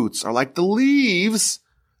fruits, are like the leaves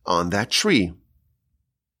on that tree.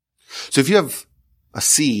 So if you have a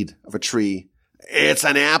seed of a tree, it's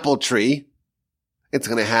an apple tree. It's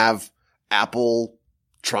going to have apple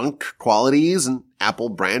trunk qualities and apple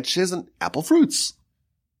branches and apple fruits.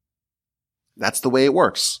 That's the way it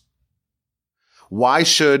works. Why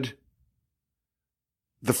should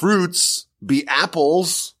the fruits be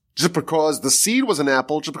apples just because the seed was an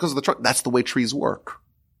apple, just because of the trunk? That's the way trees work.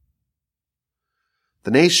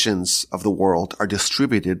 the nations of the world are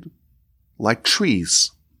distributed like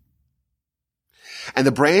trees. And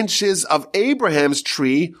the branches of Abraham's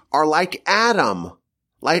tree are like Adam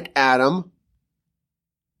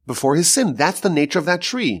before his sin. That's the nature of that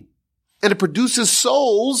tree. And it produces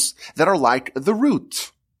souls that are like the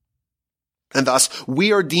root. And thus,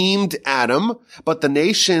 we are deemed Adam, but the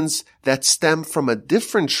nations that stem from a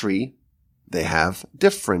different tree, they have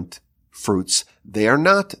different fruits. They are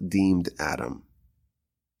not deemed Adam.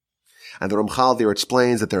 And the Ramchal there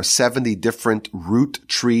explains that there are 70 different root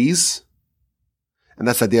trees. And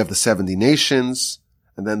that's the idea of the 70 nations.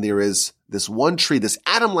 And then there is this one tree, this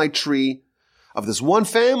Adam-like tree of this one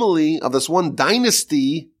family, of this one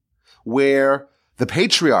dynasty where the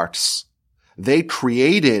patriarchs, they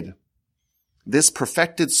created this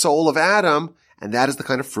perfected soul of Adam, and that is the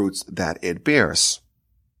kind of fruits that it bears.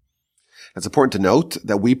 It's important to note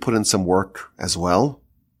that we put in some work as well.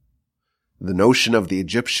 The notion of the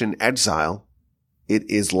Egyptian exile, it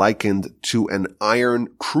is likened to an iron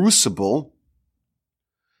crucible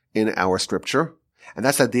in our scripture. And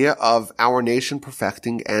that's the idea of our nation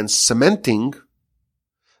perfecting and cementing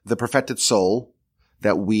the perfected soul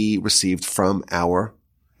that we received from our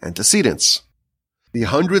antecedents. The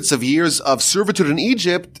hundreds of years of servitude in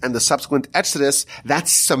Egypt and the subsequent exodus, that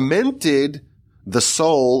cemented the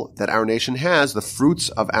soul that our nation has, the fruits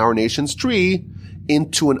of our nation's tree,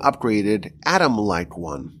 into an upgraded Adam-like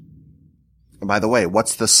one. And by the way,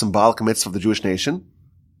 what's the symbolic mitzvah of the Jewish nation?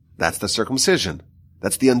 That's the circumcision.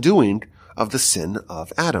 That's the undoing of the sin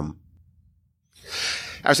of Adam.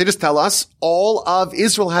 Our sages tell us all of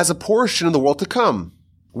Israel has a portion in the world to come.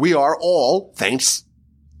 We are all, thanks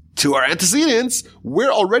to our antecedents,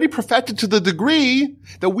 we're already perfected to the degree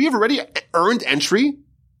that we have already earned entry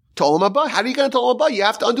to Olam Haba. How do you get into Olam Haba? You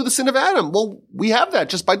have to undo the sin of Adam. Well, we have that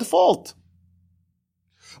just by default.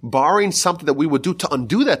 Barring something that we would do to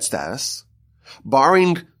undo that status,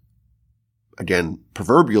 barring, again,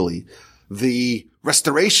 proverbially, the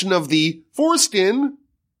restoration of the foreskin,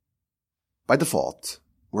 by default,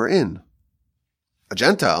 we're in. A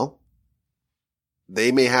Gentile,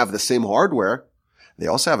 they may have the same hardware. They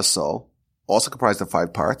also have a soul, also comprised of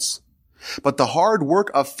 5 parts. But the hard work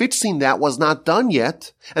of fixing that was not done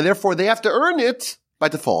yet, and therefore they have to earn it. By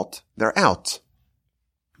default, they're out.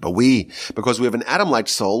 But we, because we have an Adam-like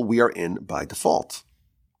soul, we are in by default.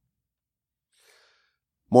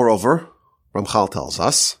 Moreover, Ramchal tells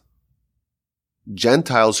us,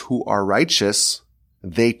 Gentiles who are righteous,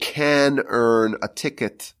 they can earn a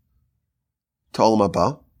ticket to Olam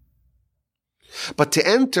Haba. But to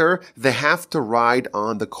enter, they have to ride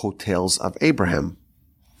on the coattails of Abraham.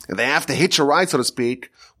 They have to hitch a ride, so to speak,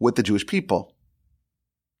 with the Jewish people.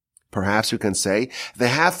 Perhaps we can say they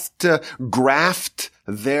have to graft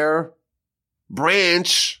their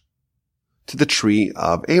branch to the tree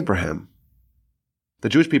of Abraham. The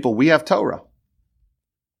Jewish people, we have Torah.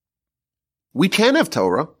 We can have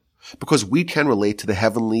Torah because we can relate to the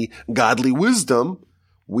heavenly, godly wisdom.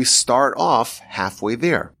 We start off halfway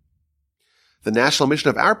there. The national mission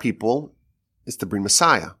of our people is to bring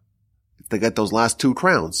Messiah. It's to get those last 2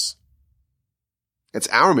 crowns. It's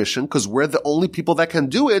our mission because we're the only people that can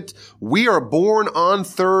do it. We are born on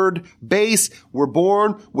third base. We're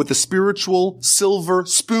born with the spiritual silver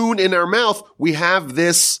spoon in our mouth. We have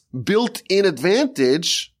this built-in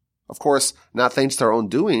advantage. Of course, not thanks to our own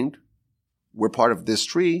doing. We're part of this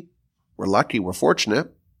tree. We're lucky. We're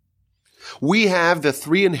fortunate. We have the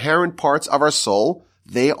 3 inherent parts of our soul.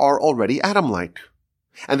 They are already Adam-like.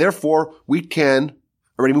 And therefore, we can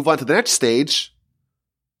already move on to the next stage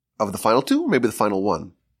of the final 2, or maybe the final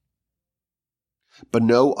 1. But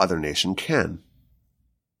no other nation can.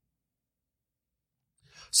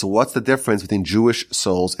 So what's the difference between Jewish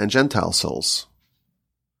souls and Gentile souls?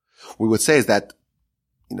 We would say is that,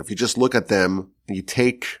 if you just look at them and you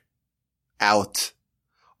take out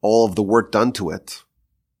all of the work done to it,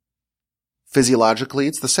 physiologically,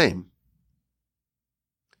 it's the same.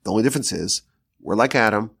 The only difference is we're like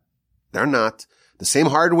Adam. They're not. The same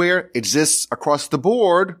hardware exists across the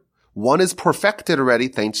board. One is perfected already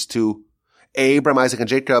thanks to Abraham, Isaac, and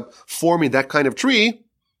Jacob forming that kind of tree.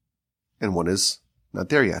 And one is not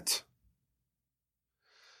there yet.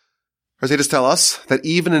 Our sages tell us that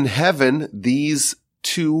even in heaven, these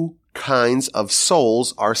 2 kinds of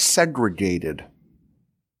souls are segregated.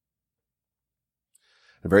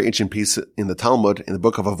 A very ancient piece in the Talmud, in the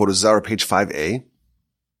book of Avodah Zarah, page 5a.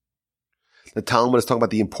 The Talmud is talking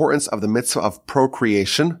about the importance of the mitzvah of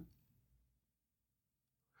procreation.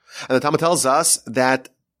 And the Talmud tells us that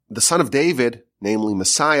the son of David, namely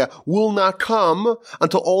Messiah, will not come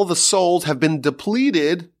until all the souls have been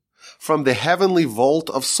depleted from the heavenly vault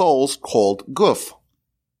of souls called Guf.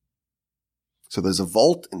 So there's a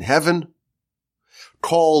vault in heaven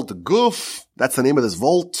called Guf. That's the name of this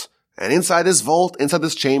vault. And inside this vault, inside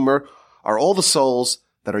this chamber, are all the souls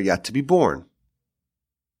that are yet to be born.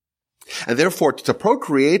 And therefore, to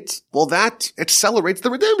procreate, well, that accelerates the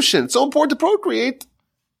redemption. It's so important to procreate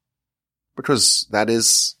because that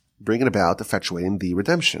is bringing about, effectuating the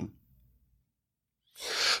redemption.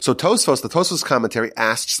 So the Tosfos commentary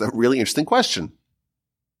asks a really interesting question.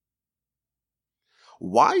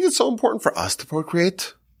 Why is it so important for us to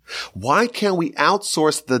procreate? Why can't we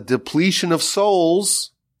outsource the depletion of souls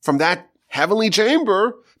from that heavenly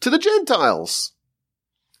chamber to the Gentiles?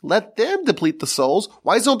 Let them deplete the souls.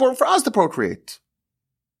 Why is it so important for us to procreate?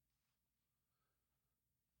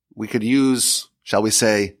 We could use, shall we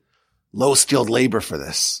say, low-skilled labor for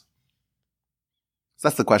this. So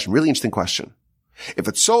that's the question. Really interesting question. If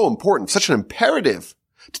it's so important, such an imperative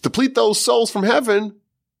to deplete those souls from heaven,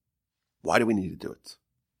 why do we need to do it?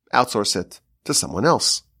 Outsource it to someone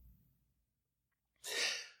else.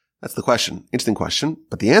 That's the question. Interesting question.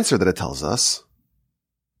 But the answer that it tells us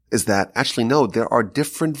is that actually, no, there are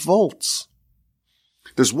different vaults.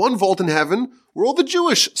 There's one vault in heaven where all the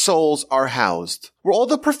Jewish souls are housed, where all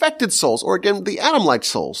the perfected souls, or again, the Adam-like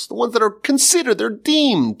souls, the ones that are considered, they're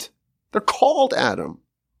deemed, they're called Adam.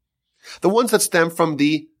 The ones that stem from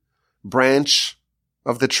the branch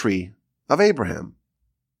of the tree of Abraham.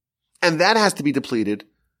 And that has to be depleted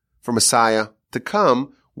for Messiah to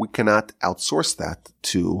come. We cannot outsource that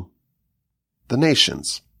to the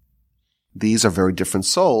nations. These are very different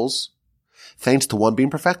souls, thanks to one being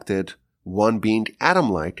perfected, one being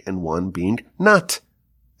Adam-like, and one being not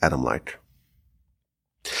Adam-like.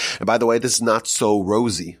 And by the way, this is not so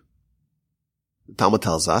rosy. The Talmud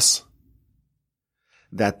tells us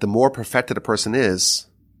that the more perfected a person is,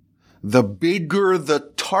 the bigger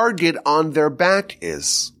the target on their back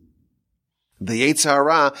is. The Yetzer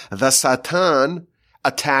Hara, the Satan,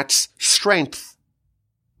 attacks strength,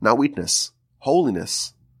 not weakness,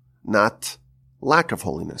 holiness, not lack of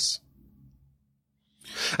holiness.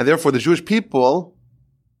 And therefore the Jewish people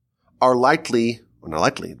are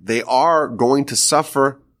they are going to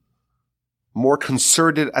suffer more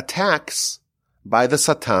concerted attacks by the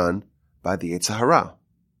Satan, by the Yetzer Hara.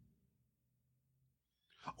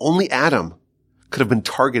 Only Adam could have been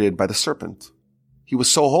targeted by the serpent. He was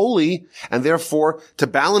so holy, and therefore, to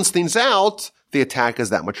balance things out, the attack is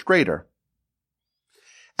that much greater.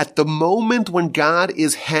 At the moment when God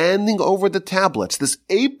is handing over the tablets, this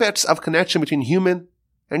apex of connection between human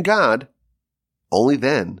and God, only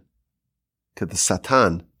then could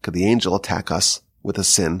the angel attack us with a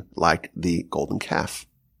sin like the golden calf.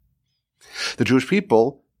 The Jewish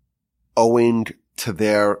people, owing to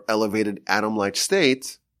their elevated Adam-like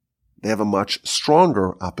state, they have a much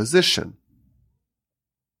stronger opposition.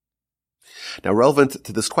 Now, relevant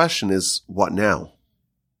to this question is, what now?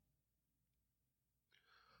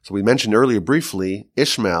 So we mentioned earlier briefly,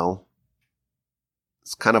 Ishmael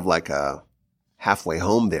is kind of like a halfway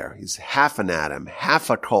home there. He's half an Adam, half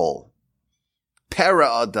a Kol.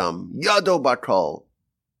 Para Adam, Yado Bakol.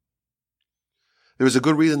 There is a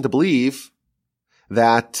good reason to believe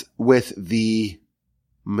that with the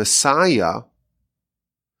Messiah,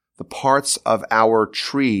 the parts of our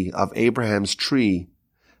tree, of Abraham's tree,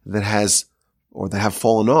 that have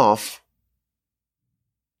fallen off,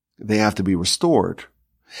 they have to be restored.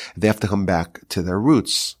 They have to come back to their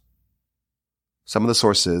roots. Some of the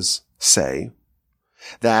sources say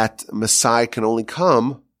that Messiah can only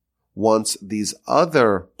come once these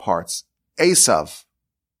other parts, Esav,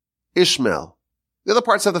 Ishmael, the other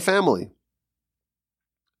parts of the family,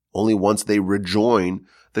 only once they rejoin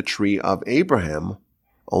the tree of Abraham,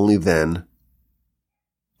 only then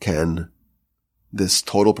can this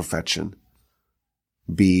total perfection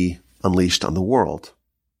be unleashed on the world.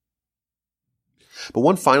 But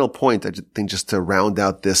one final point, I think, just to round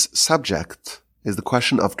out this subject, is the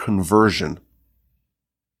question of conversion.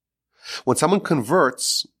 When someone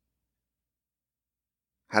converts,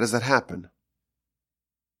 how does that happen?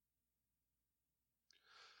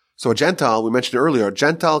 So a Gentile, we mentioned earlier, a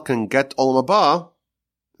Gentile can get Olam Haba,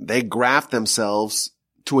 they graft themselves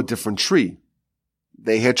to a different tree.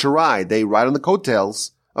 They hitch a ride. They ride on the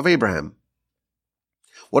coattails of Abraham.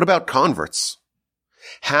 What about converts?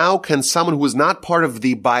 How can someone who is not part of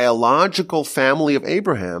the biological family of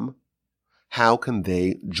Abraham, how can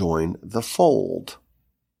they join the fold?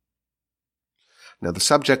 Now, the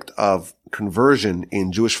subject of conversion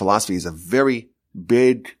in Jewish philosophy is a very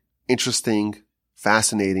big, interesting,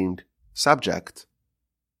 fascinating subject.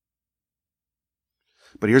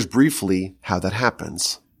 But here's briefly how that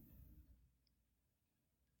happens.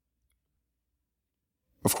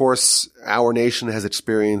 Of course, our nation has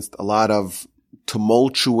experienced a lot of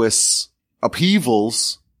tumultuous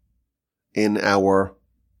upheavals in our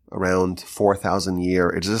around 4,000 year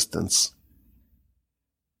existence.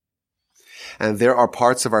 And there are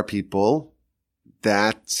parts of our people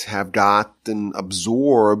that have gotten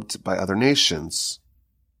absorbed by other nations.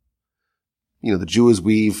 The Jews,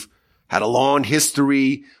 we've had a long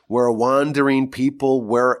history. We're a wandering people.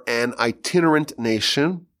 We're an itinerant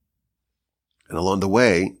nation. And along the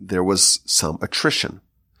way, there was some attrition.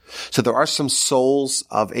 So there are some souls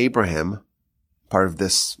of Abraham, part of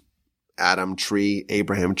this Adam tree,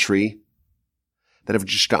 Abraham tree, that have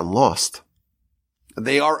just gotten lost.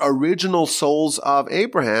 They are original souls of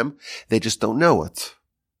Abraham. They just don't know it.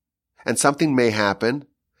 And something may happen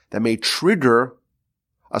that may trigger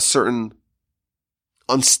a certain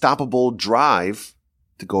unstoppable drive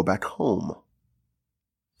to go back home.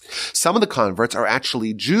 Some of the converts are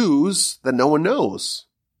actually Jews that no one knows.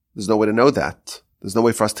 There's no way to know that. There's no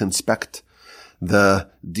way for us to inspect the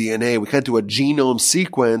DNA. We can't do a genome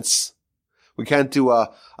sequence. We can't do a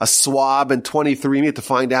swab and 23andMe to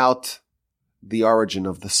find out the origin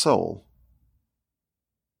of the soul.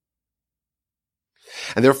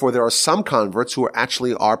 And therefore, there are some converts who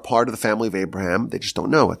are part of the family of Abraham. They just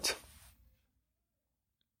don't know it.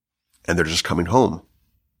 And they're just coming home.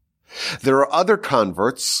 There are other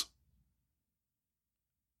converts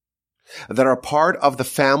that are part of the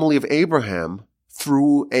family of Abraham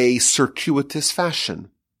through a circuitous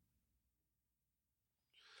fashion.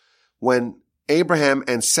 When Abraham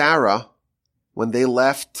and Sarah, when they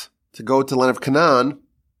left to go to the land of Canaan,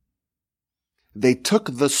 they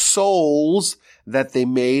took the souls that they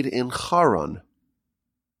made in Haran.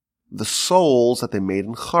 The souls that they made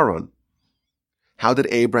in Haran. How did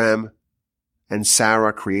Abraham and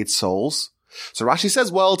Sarah create souls? So Rashi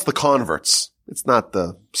says, well, it's the converts. It's not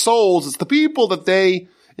the souls, it's the people that they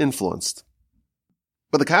influenced.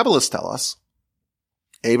 But the Kabbalists tell us,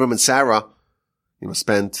 Abraham and Sarah,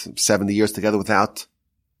 spent 70 years together without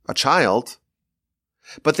a child,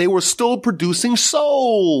 but they were still producing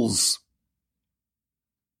souls.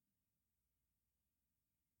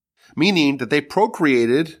 Meaning that they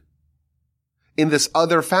procreated in this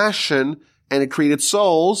other fashion and it created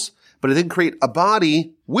souls, but it didn't create a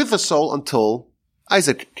body with a soul until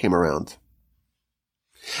Isaac came around.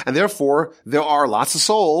 And therefore, there are lots of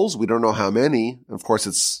souls. We don't know how many. Of course,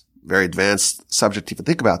 it's a very advanced subject to even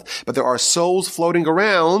think about. But there are souls floating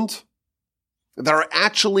around that are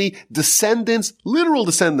actually descendants, literal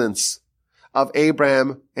descendants of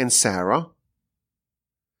Abraham and Sarah.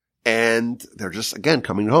 And they're just, again,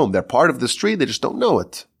 coming home. They're part of this tree. They just don't know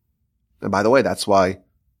it. And by the way, that's why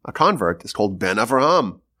a convert is called Ben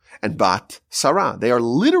Avraham and Bat Sarah. They are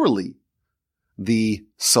literally the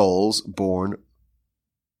souls born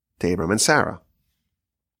to Abraham and Sarah.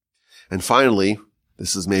 And finally,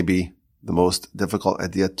 this is maybe the most difficult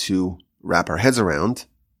idea to wrap our heads around.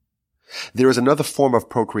 There is another form of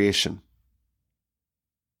procreation.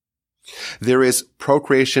 There is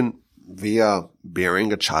procreation via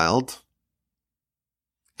bearing a child.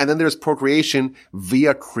 And then there's procreation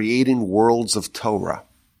via creating worlds of Torah.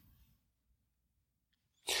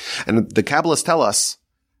 And the Kabbalists tell us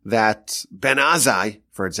that Ben Azai,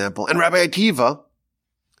 for example, and Rabbi Akiva,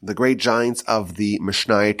 the great giants of the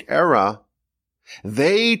Mishnaic era,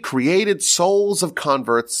 they created souls of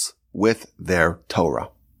converts with their Torah.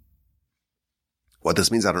 What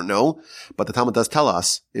this means, I don't know, but the Talmud does tell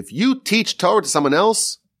us, if you teach Torah to someone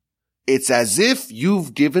else, it's as if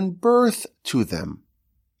you've given birth to them.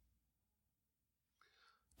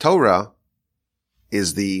 Torah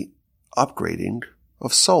is the upgrading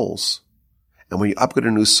of souls. And when you upgrade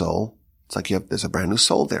a new soul, it's like there's a brand new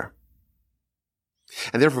soul there.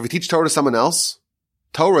 And therefore, if you teach Torah to someone else,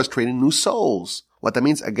 Torah is creating new souls. What that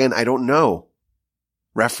means, again, I don't know.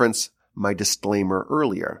 Reference my disclaimer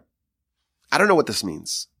earlier. I don't know what this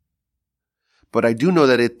means. But I do know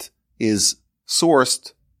that it is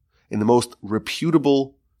sourced in the most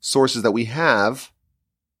reputable sources that we have,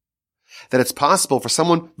 that it's possible for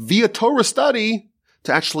someone via Torah study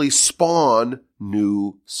to actually spawn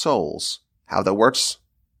new souls. How that works,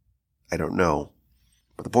 I don't know.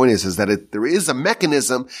 But the point is that there is a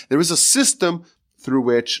mechanism, there is a system through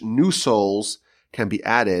which new souls can be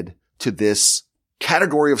added to this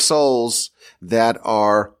category of souls that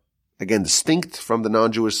are, again, distinct from the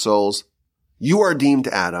non-Jewish souls. You are deemed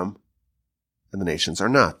Adam, and the nations are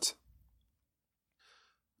not.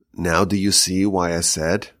 Now, do you see why I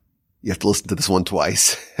said you have to listen to this one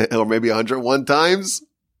twice, or maybe 101 times?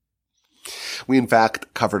 We, in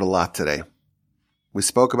fact, covered a lot today. We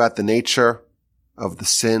spoke about the nature of the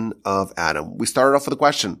sin of Adam. We started off with a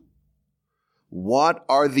question. what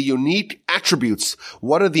are the unique attributes?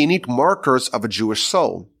 What are the unique markers of a Jewish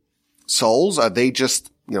soul? Souls, are they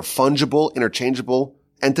just, fungible, interchangeable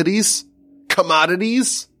entities?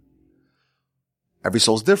 Commodities? Every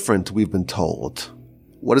soul's different, we've been told.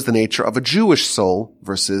 What is the nature of a Jewish soul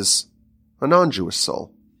versus a non-Jewish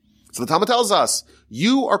soul? So the Talmud tells us,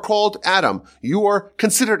 you are called Adam. You are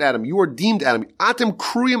considered Adam. You are deemed Adam. Atem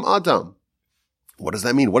kruyim Adam. What does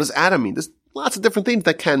that mean? What does Adam mean? There's lots of different things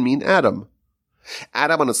that can mean Adam.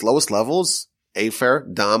 Adam on its lowest levels, Afer,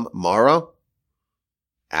 Dam, Mara,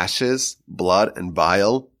 ashes, blood, and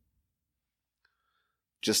bile.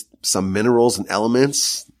 Just some minerals and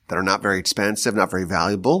elements that are not very expensive, not very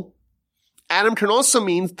valuable. Adam can also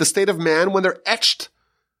mean the state of man when they're etched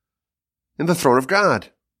in the throne of God.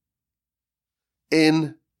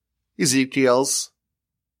 In Ezekiel's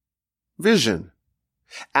vision.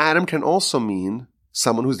 Adam can also mean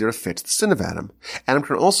someone who's there to fix the sin of Adam. Adam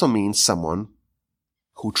can also mean someone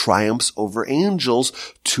who triumphs over angels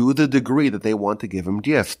to the degree that they want to give him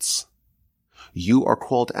gifts. You are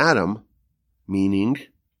called Adam, meaning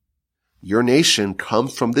your nation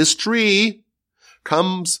comes from this tree,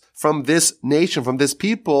 comes from this nation, from this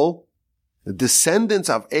people, the descendants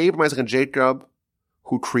of Abraham, Isaac, and Jacob,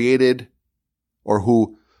 who created or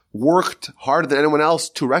who worked harder than anyone else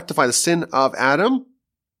to rectify the sin of Adam.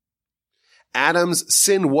 Adam's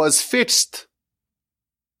sin was fixed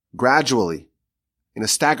gradually in a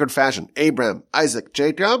staggered fashion. Abraham, Isaac,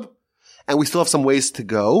 Jacob, and we still have some ways to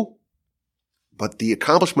go. But the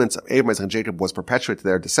accomplishments of Abraham, Isaac, and Jacob was perpetuated to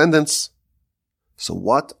their descendants. So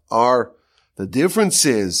what are the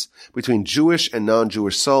differences between Jewish and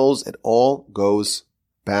non-Jewish souls? It all goes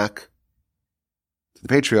back to the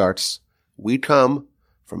patriarchs. We come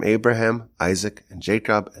from Abraham, Isaac, and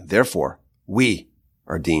Jacob, and therefore we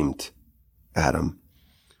are deemed Adam.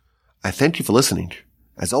 I thank you for listening.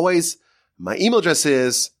 As always, my email address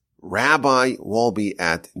is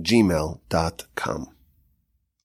rabbiwolbe@gmail.com.